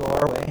things don't go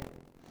our way,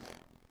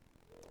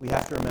 we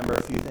have to remember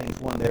a few things.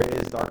 One, there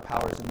is dark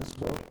powers in this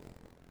world.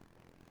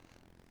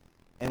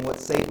 And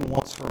what Satan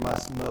wants from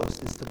us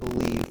most is to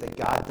believe that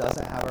God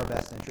doesn't have our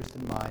best interest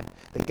in mind,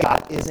 that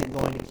God isn't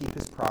going to keep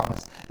his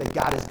promise, that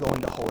God is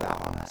going to hold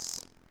out on us.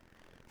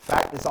 In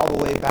fact, it's all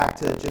the way back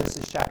to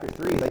Genesis chapter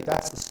 3. Like,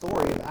 that's the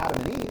story of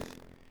Adam and Eve.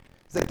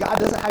 It's that God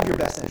doesn't have your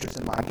best interest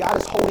in mind. God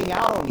is holding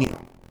out on you.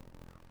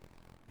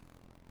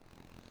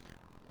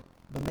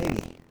 But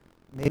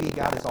maybe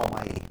God is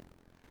Almighty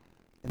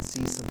and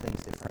sees some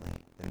things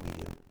differently than we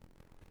do.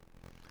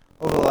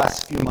 Over the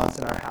last few months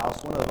in our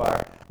house,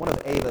 one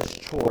of Ava's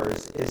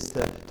chores is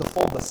to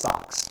fold the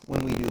socks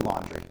when we do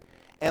laundry.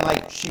 And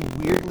she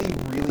weirdly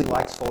really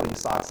likes folding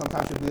socks.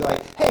 Sometimes she'll be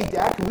like, "Hey,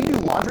 Dad, can we do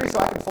laundry so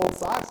I can fold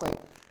socks?"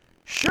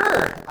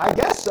 Sure, I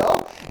guess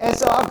so. And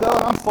so I'll go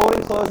and I'm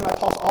folding clothes and I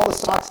toss all the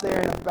socks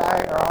there in a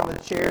bag or on the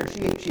chair.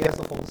 She has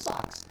to fold the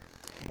socks.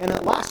 And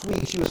then last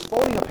week she was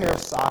folding a pair of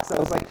socks that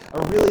was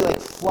a really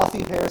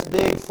fluffy pair,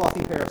 big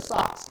fluffy pair of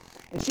socks.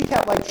 And she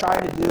kept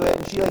trying to do it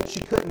and she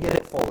couldn't get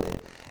it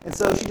folded. And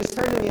so she just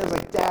turned to me and was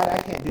like, "Dad,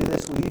 I can't do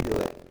this. Will you do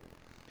it?"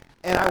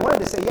 And I wanted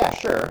to say, "Yeah,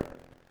 sure."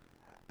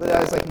 But I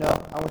was like, "No,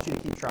 I want you to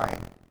keep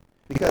trying.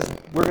 Because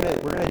we're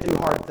gonna do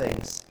hard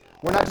things.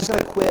 We're not just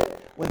gonna quit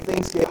when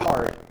things get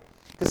hard."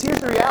 Because here's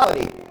the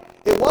reality.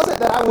 It wasn't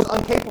that I was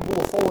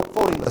incapable of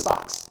folding the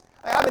socks.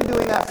 I've been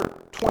doing that for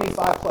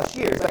 25 plus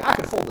years. I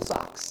could fold the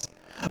socks.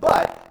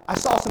 But I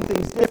saw some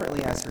things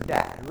differently as her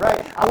dad,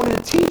 right? I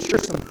wanted to teach her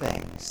some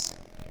things.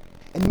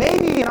 And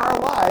maybe in our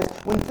lives,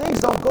 when things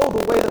don't go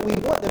the way that we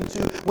want them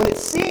to, when it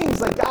seems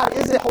like God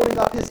isn't holding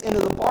up his end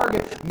of the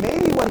bargain,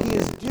 maybe what he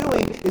is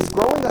doing is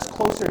growing us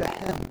closer to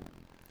him.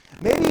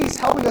 Maybe he's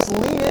helping us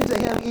lean into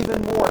him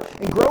even more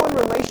and grow in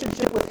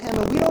relationship with him,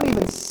 and we don't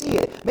even see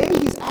it. Maybe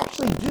he's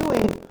actually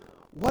doing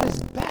what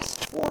is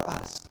best for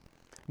us.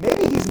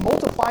 Maybe he's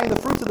multiplying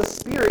the fruits of the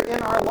Spirit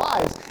in our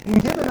lives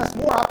and giving us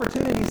more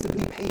opportunities to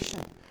be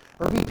patient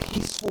or be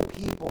peaceful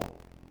people.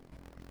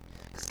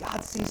 Because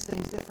God sees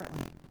things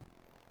differently.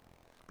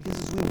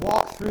 Because as we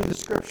walk through the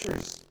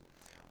scriptures,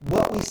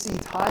 What we see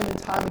time and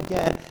time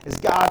again is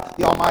God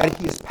the Almighty.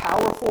 He is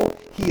powerful,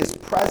 He is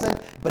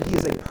present, but He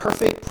is a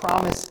perfect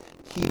promise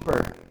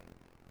keeper.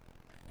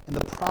 And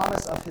the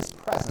promise of His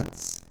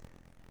presence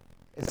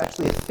is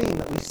actually a theme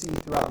that we see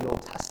throughout the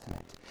Old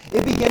Testament.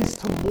 It begins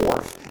to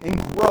morph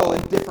and grow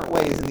in different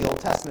ways in the Old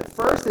Testament.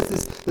 First, it's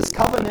this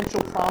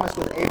covenantal promise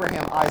with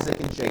Abraham, Isaac,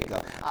 and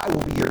Jacob. I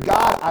will be your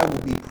God, I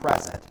will be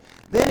present.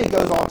 Then it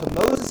goes on to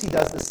Moses, he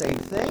does the same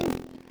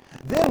thing.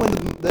 Then when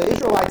the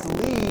Israelites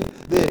leave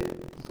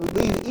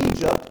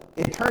Egypt,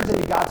 it turns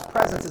into God's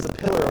presence as a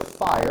pillar of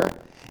fire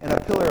and a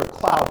pillar of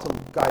cloud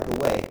to guide the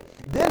way.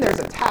 Then there's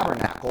a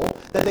tabernacle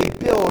that they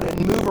build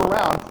and move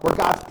around where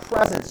God's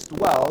presence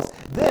dwells.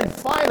 Then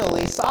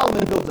finally,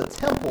 Solomon builds a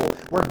temple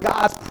where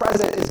God's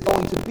presence is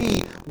going to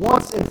be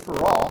once and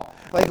for all,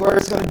 like where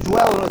it's going to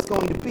dwell and what it's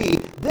going to be.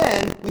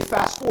 Then we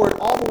fast forward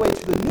all the way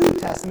to the New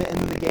Testament and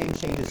then the game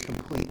changes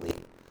completely.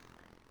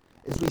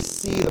 As we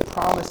see the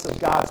promise of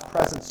God's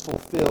presence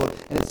fulfilled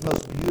in its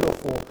most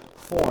beautiful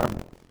form.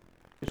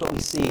 Here's what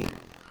we see.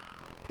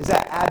 Is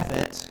at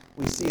Advent,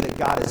 we see that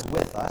God is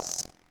with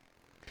us.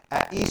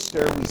 At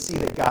Easter, we see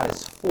that God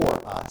is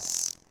for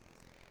us.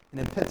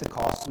 And in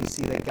Pentecost, we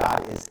see that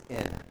God is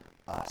in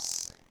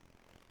us.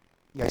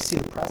 You guys see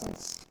the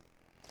presence?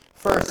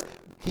 First,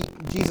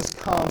 Jesus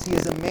comes. He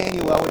is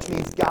Emmanuel, which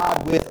means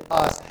God with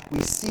us. We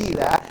see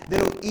that.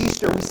 Then at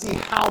Easter, we see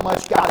how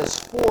much God is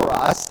for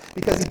us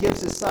because He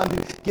gives His Son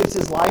who gives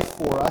His life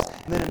for us.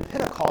 And then in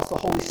Pentecost, the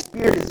Holy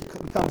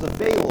Spirit becomes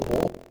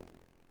available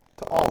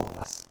to all of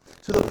us.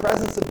 So the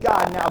presence of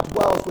God now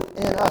dwells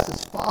within us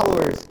as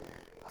followers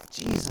of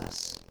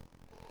Jesus.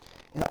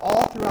 And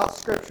all throughout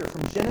Scripture,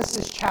 from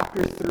Genesis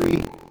chapter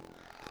 3,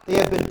 they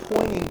have been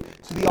pointing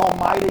to the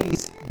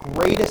Almighty's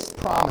greatest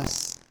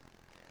promise.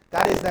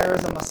 That is, there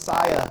is a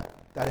Messiah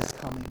that is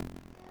coming.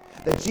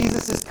 That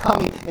Jesus is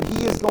coming, and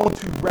He is going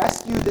to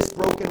rescue this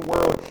broken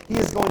world. He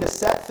is going to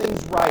set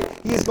things right.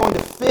 He is going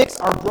to fix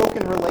our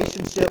broken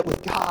relationship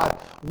with God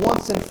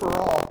once and for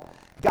all.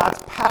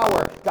 God's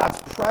power, God's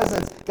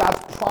presence,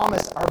 God's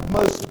promise are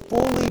most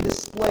fully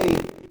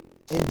displayed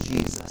in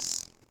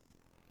Jesus.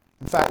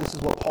 In fact, this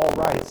is what Paul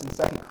writes in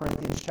 2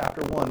 Corinthians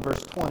chapter 1,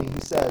 verse 20.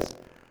 He says,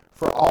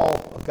 "For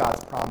all of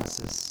God's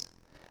promises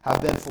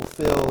have been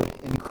fulfilled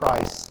in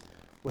Christ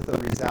with a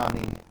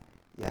resounding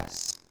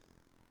yes."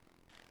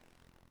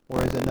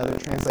 Or as another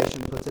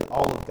translation puts it,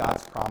 all of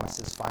God's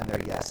promises find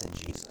their yes in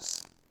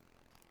Jesus.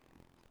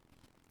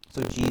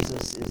 So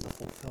Jesus is the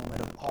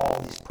fulfillment of all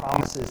these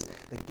promises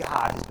that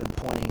God has been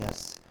pointing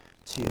us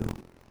to.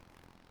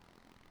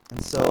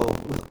 And so,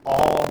 with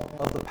all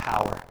of the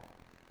power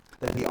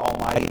that the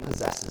Almighty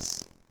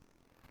possesses,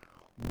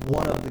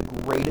 one of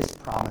the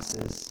greatest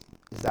promises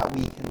is that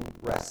we can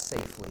rest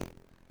safely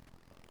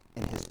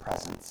in His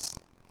presence.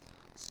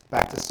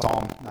 Back to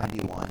Psalm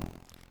 91,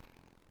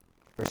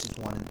 verses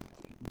 1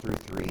 through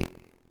 3. It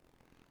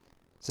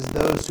says,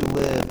 "Those who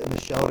live in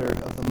the shelter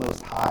of the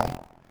Most High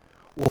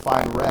will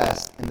find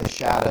rest in the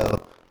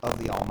shadow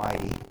of the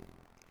Almighty.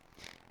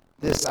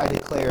 This I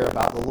declare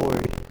about the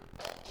Lord.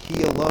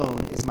 He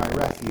alone is my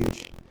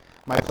refuge,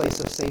 my place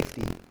of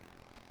safety.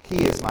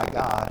 He is my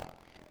God,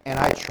 and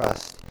I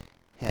trust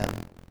Him.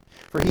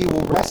 For He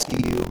will rescue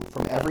you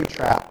from every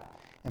trap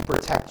and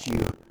protect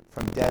you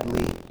from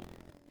deadly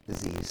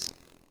disease."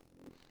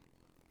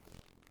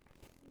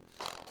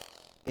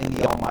 In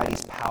the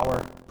Almighty's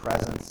power,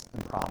 presence,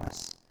 and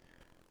promise,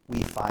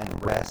 we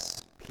find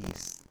rest,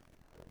 peace,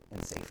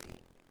 and safety.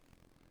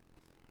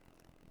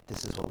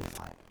 This is what we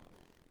find.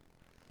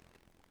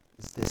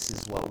 This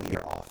is what we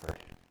are offered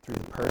through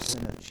the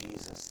person of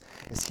Jesus,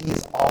 as He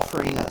is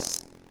offering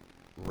us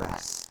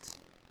rest.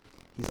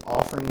 He's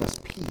offering us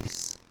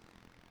peace.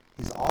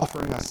 He's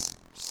offering us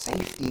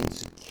safety and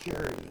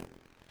security.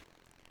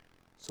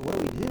 So what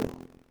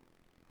do?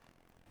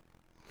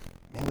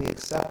 And we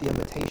accept the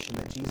invitation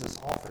that Jesus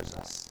offers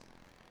us.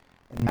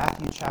 In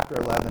Matthew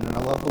chapter 11, and I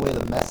love the way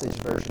the Message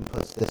version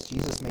puts this,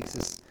 Jesus makes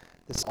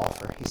this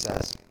offer. He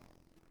says,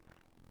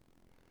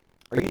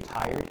 "Are you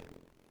tired?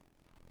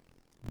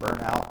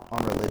 Burnt out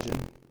on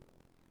religion?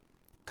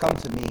 Come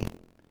to me,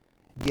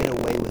 get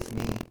away with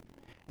me,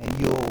 and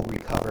you'll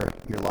recover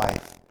your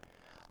life.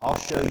 I'll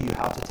show you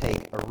how to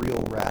take a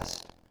real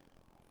rest.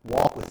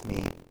 Walk with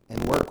me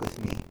and work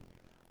with me.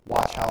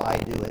 Watch how I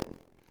do it.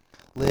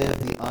 Live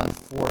the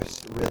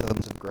unforced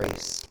rhythms of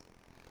grace.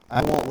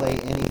 I won't lay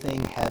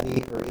anything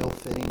heavy or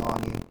ill-fitting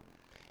on you.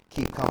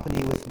 Keep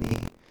company with me,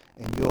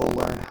 and you'll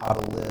learn how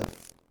to live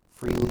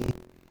freely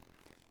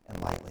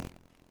and lightly."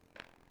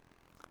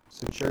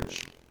 So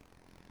church,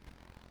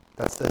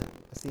 that's the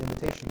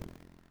invitation.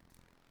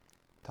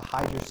 To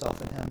hide yourself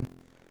in Him.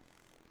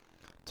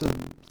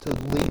 To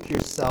link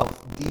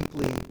yourself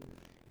deeply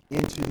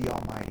into the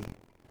Almighty.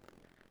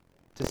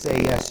 To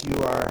say, yes, you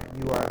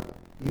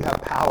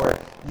have power,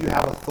 you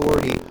have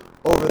authority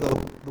over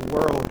the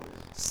world,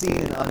 seen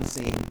and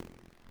unseen.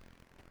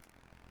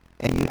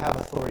 And you have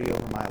authority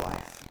over my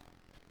life.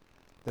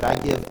 That I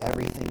give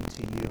everything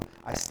to you.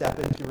 I step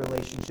into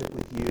relationship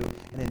with you,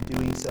 and in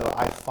doing so,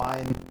 I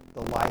find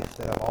the life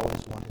that I've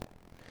always wanted.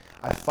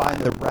 I find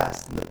the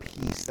rest and the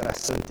peace that I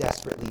so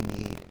desperately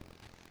need.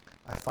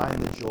 I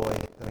find the joy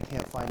that I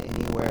can't find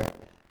anywhere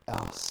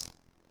else.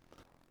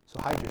 So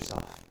hide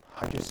yourself.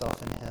 Hide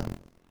yourself in him.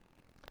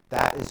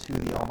 That is who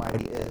the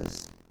Almighty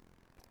is.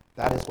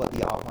 That is what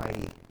the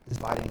Almighty is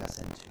inviting us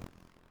into.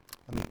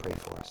 Let me pray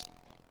for us.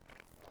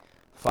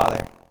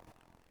 Father,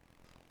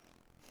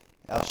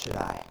 El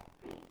Shaddai,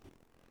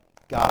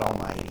 God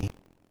Almighty,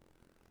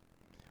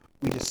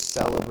 we just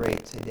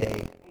celebrate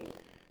today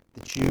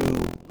that you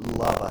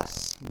love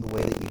us the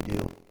way that you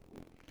do.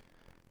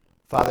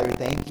 Father,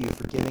 thank you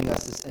for giving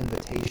us this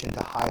invitation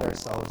to hide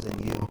ourselves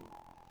in you.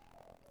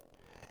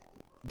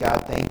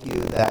 God, thank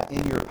you that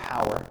in your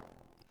power,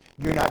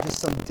 you're not just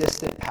some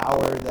distant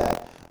power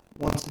that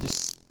wants to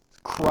just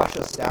crush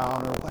us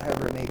down or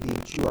whatever it may be,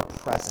 but you are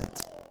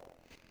present.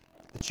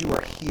 That you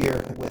are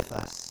here with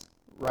us,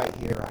 right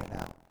here, right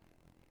now.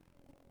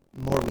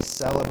 Lord, we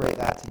celebrate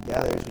that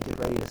together as we get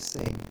ready to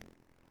sing.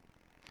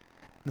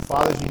 And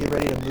Father, as we get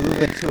ready to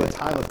move into a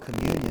time of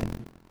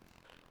communion,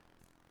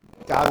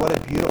 God, what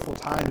a beautiful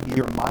time to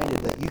be reminded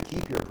that you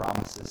keep your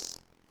promises.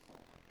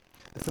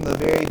 That from the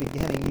very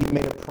beginning, you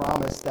made a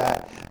promise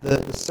that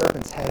the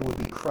serpent's head would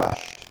be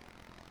crushed.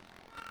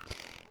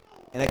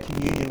 And at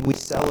communion, we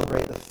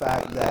celebrate the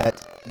fact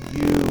that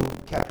you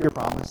kept your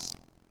promise.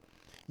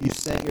 You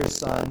sent your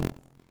Son,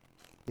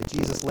 that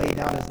Jesus laid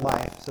down his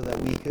life so that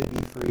we could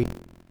be free,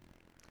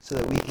 so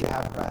that we could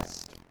have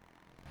rest.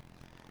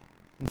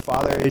 And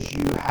Father, as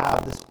you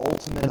have this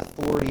ultimate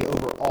authority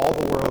over all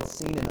the world,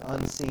 seen and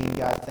unseen,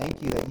 God,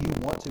 thank you that you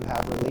want to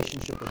have a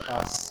relationship with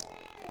us.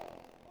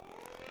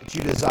 That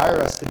you desire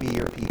us to be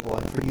your people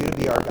and for you to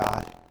be our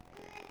God.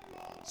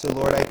 So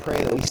Lord, I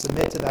pray that we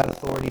submit to that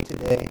authority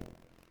today.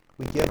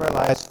 We give our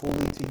lives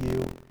fully to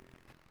you.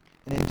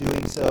 And in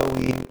doing so,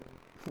 we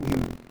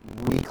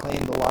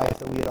reclaim the life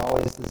that we had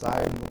always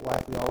desired and the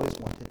life we always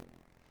wanted.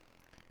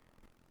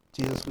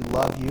 Jesus, we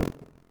love you.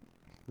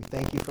 We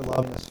thank you for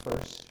loving us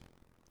first.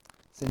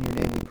 It's in your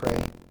name we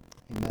pray.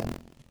 Amen.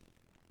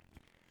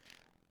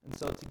 And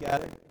so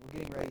together, we're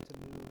getting ready to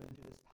move into this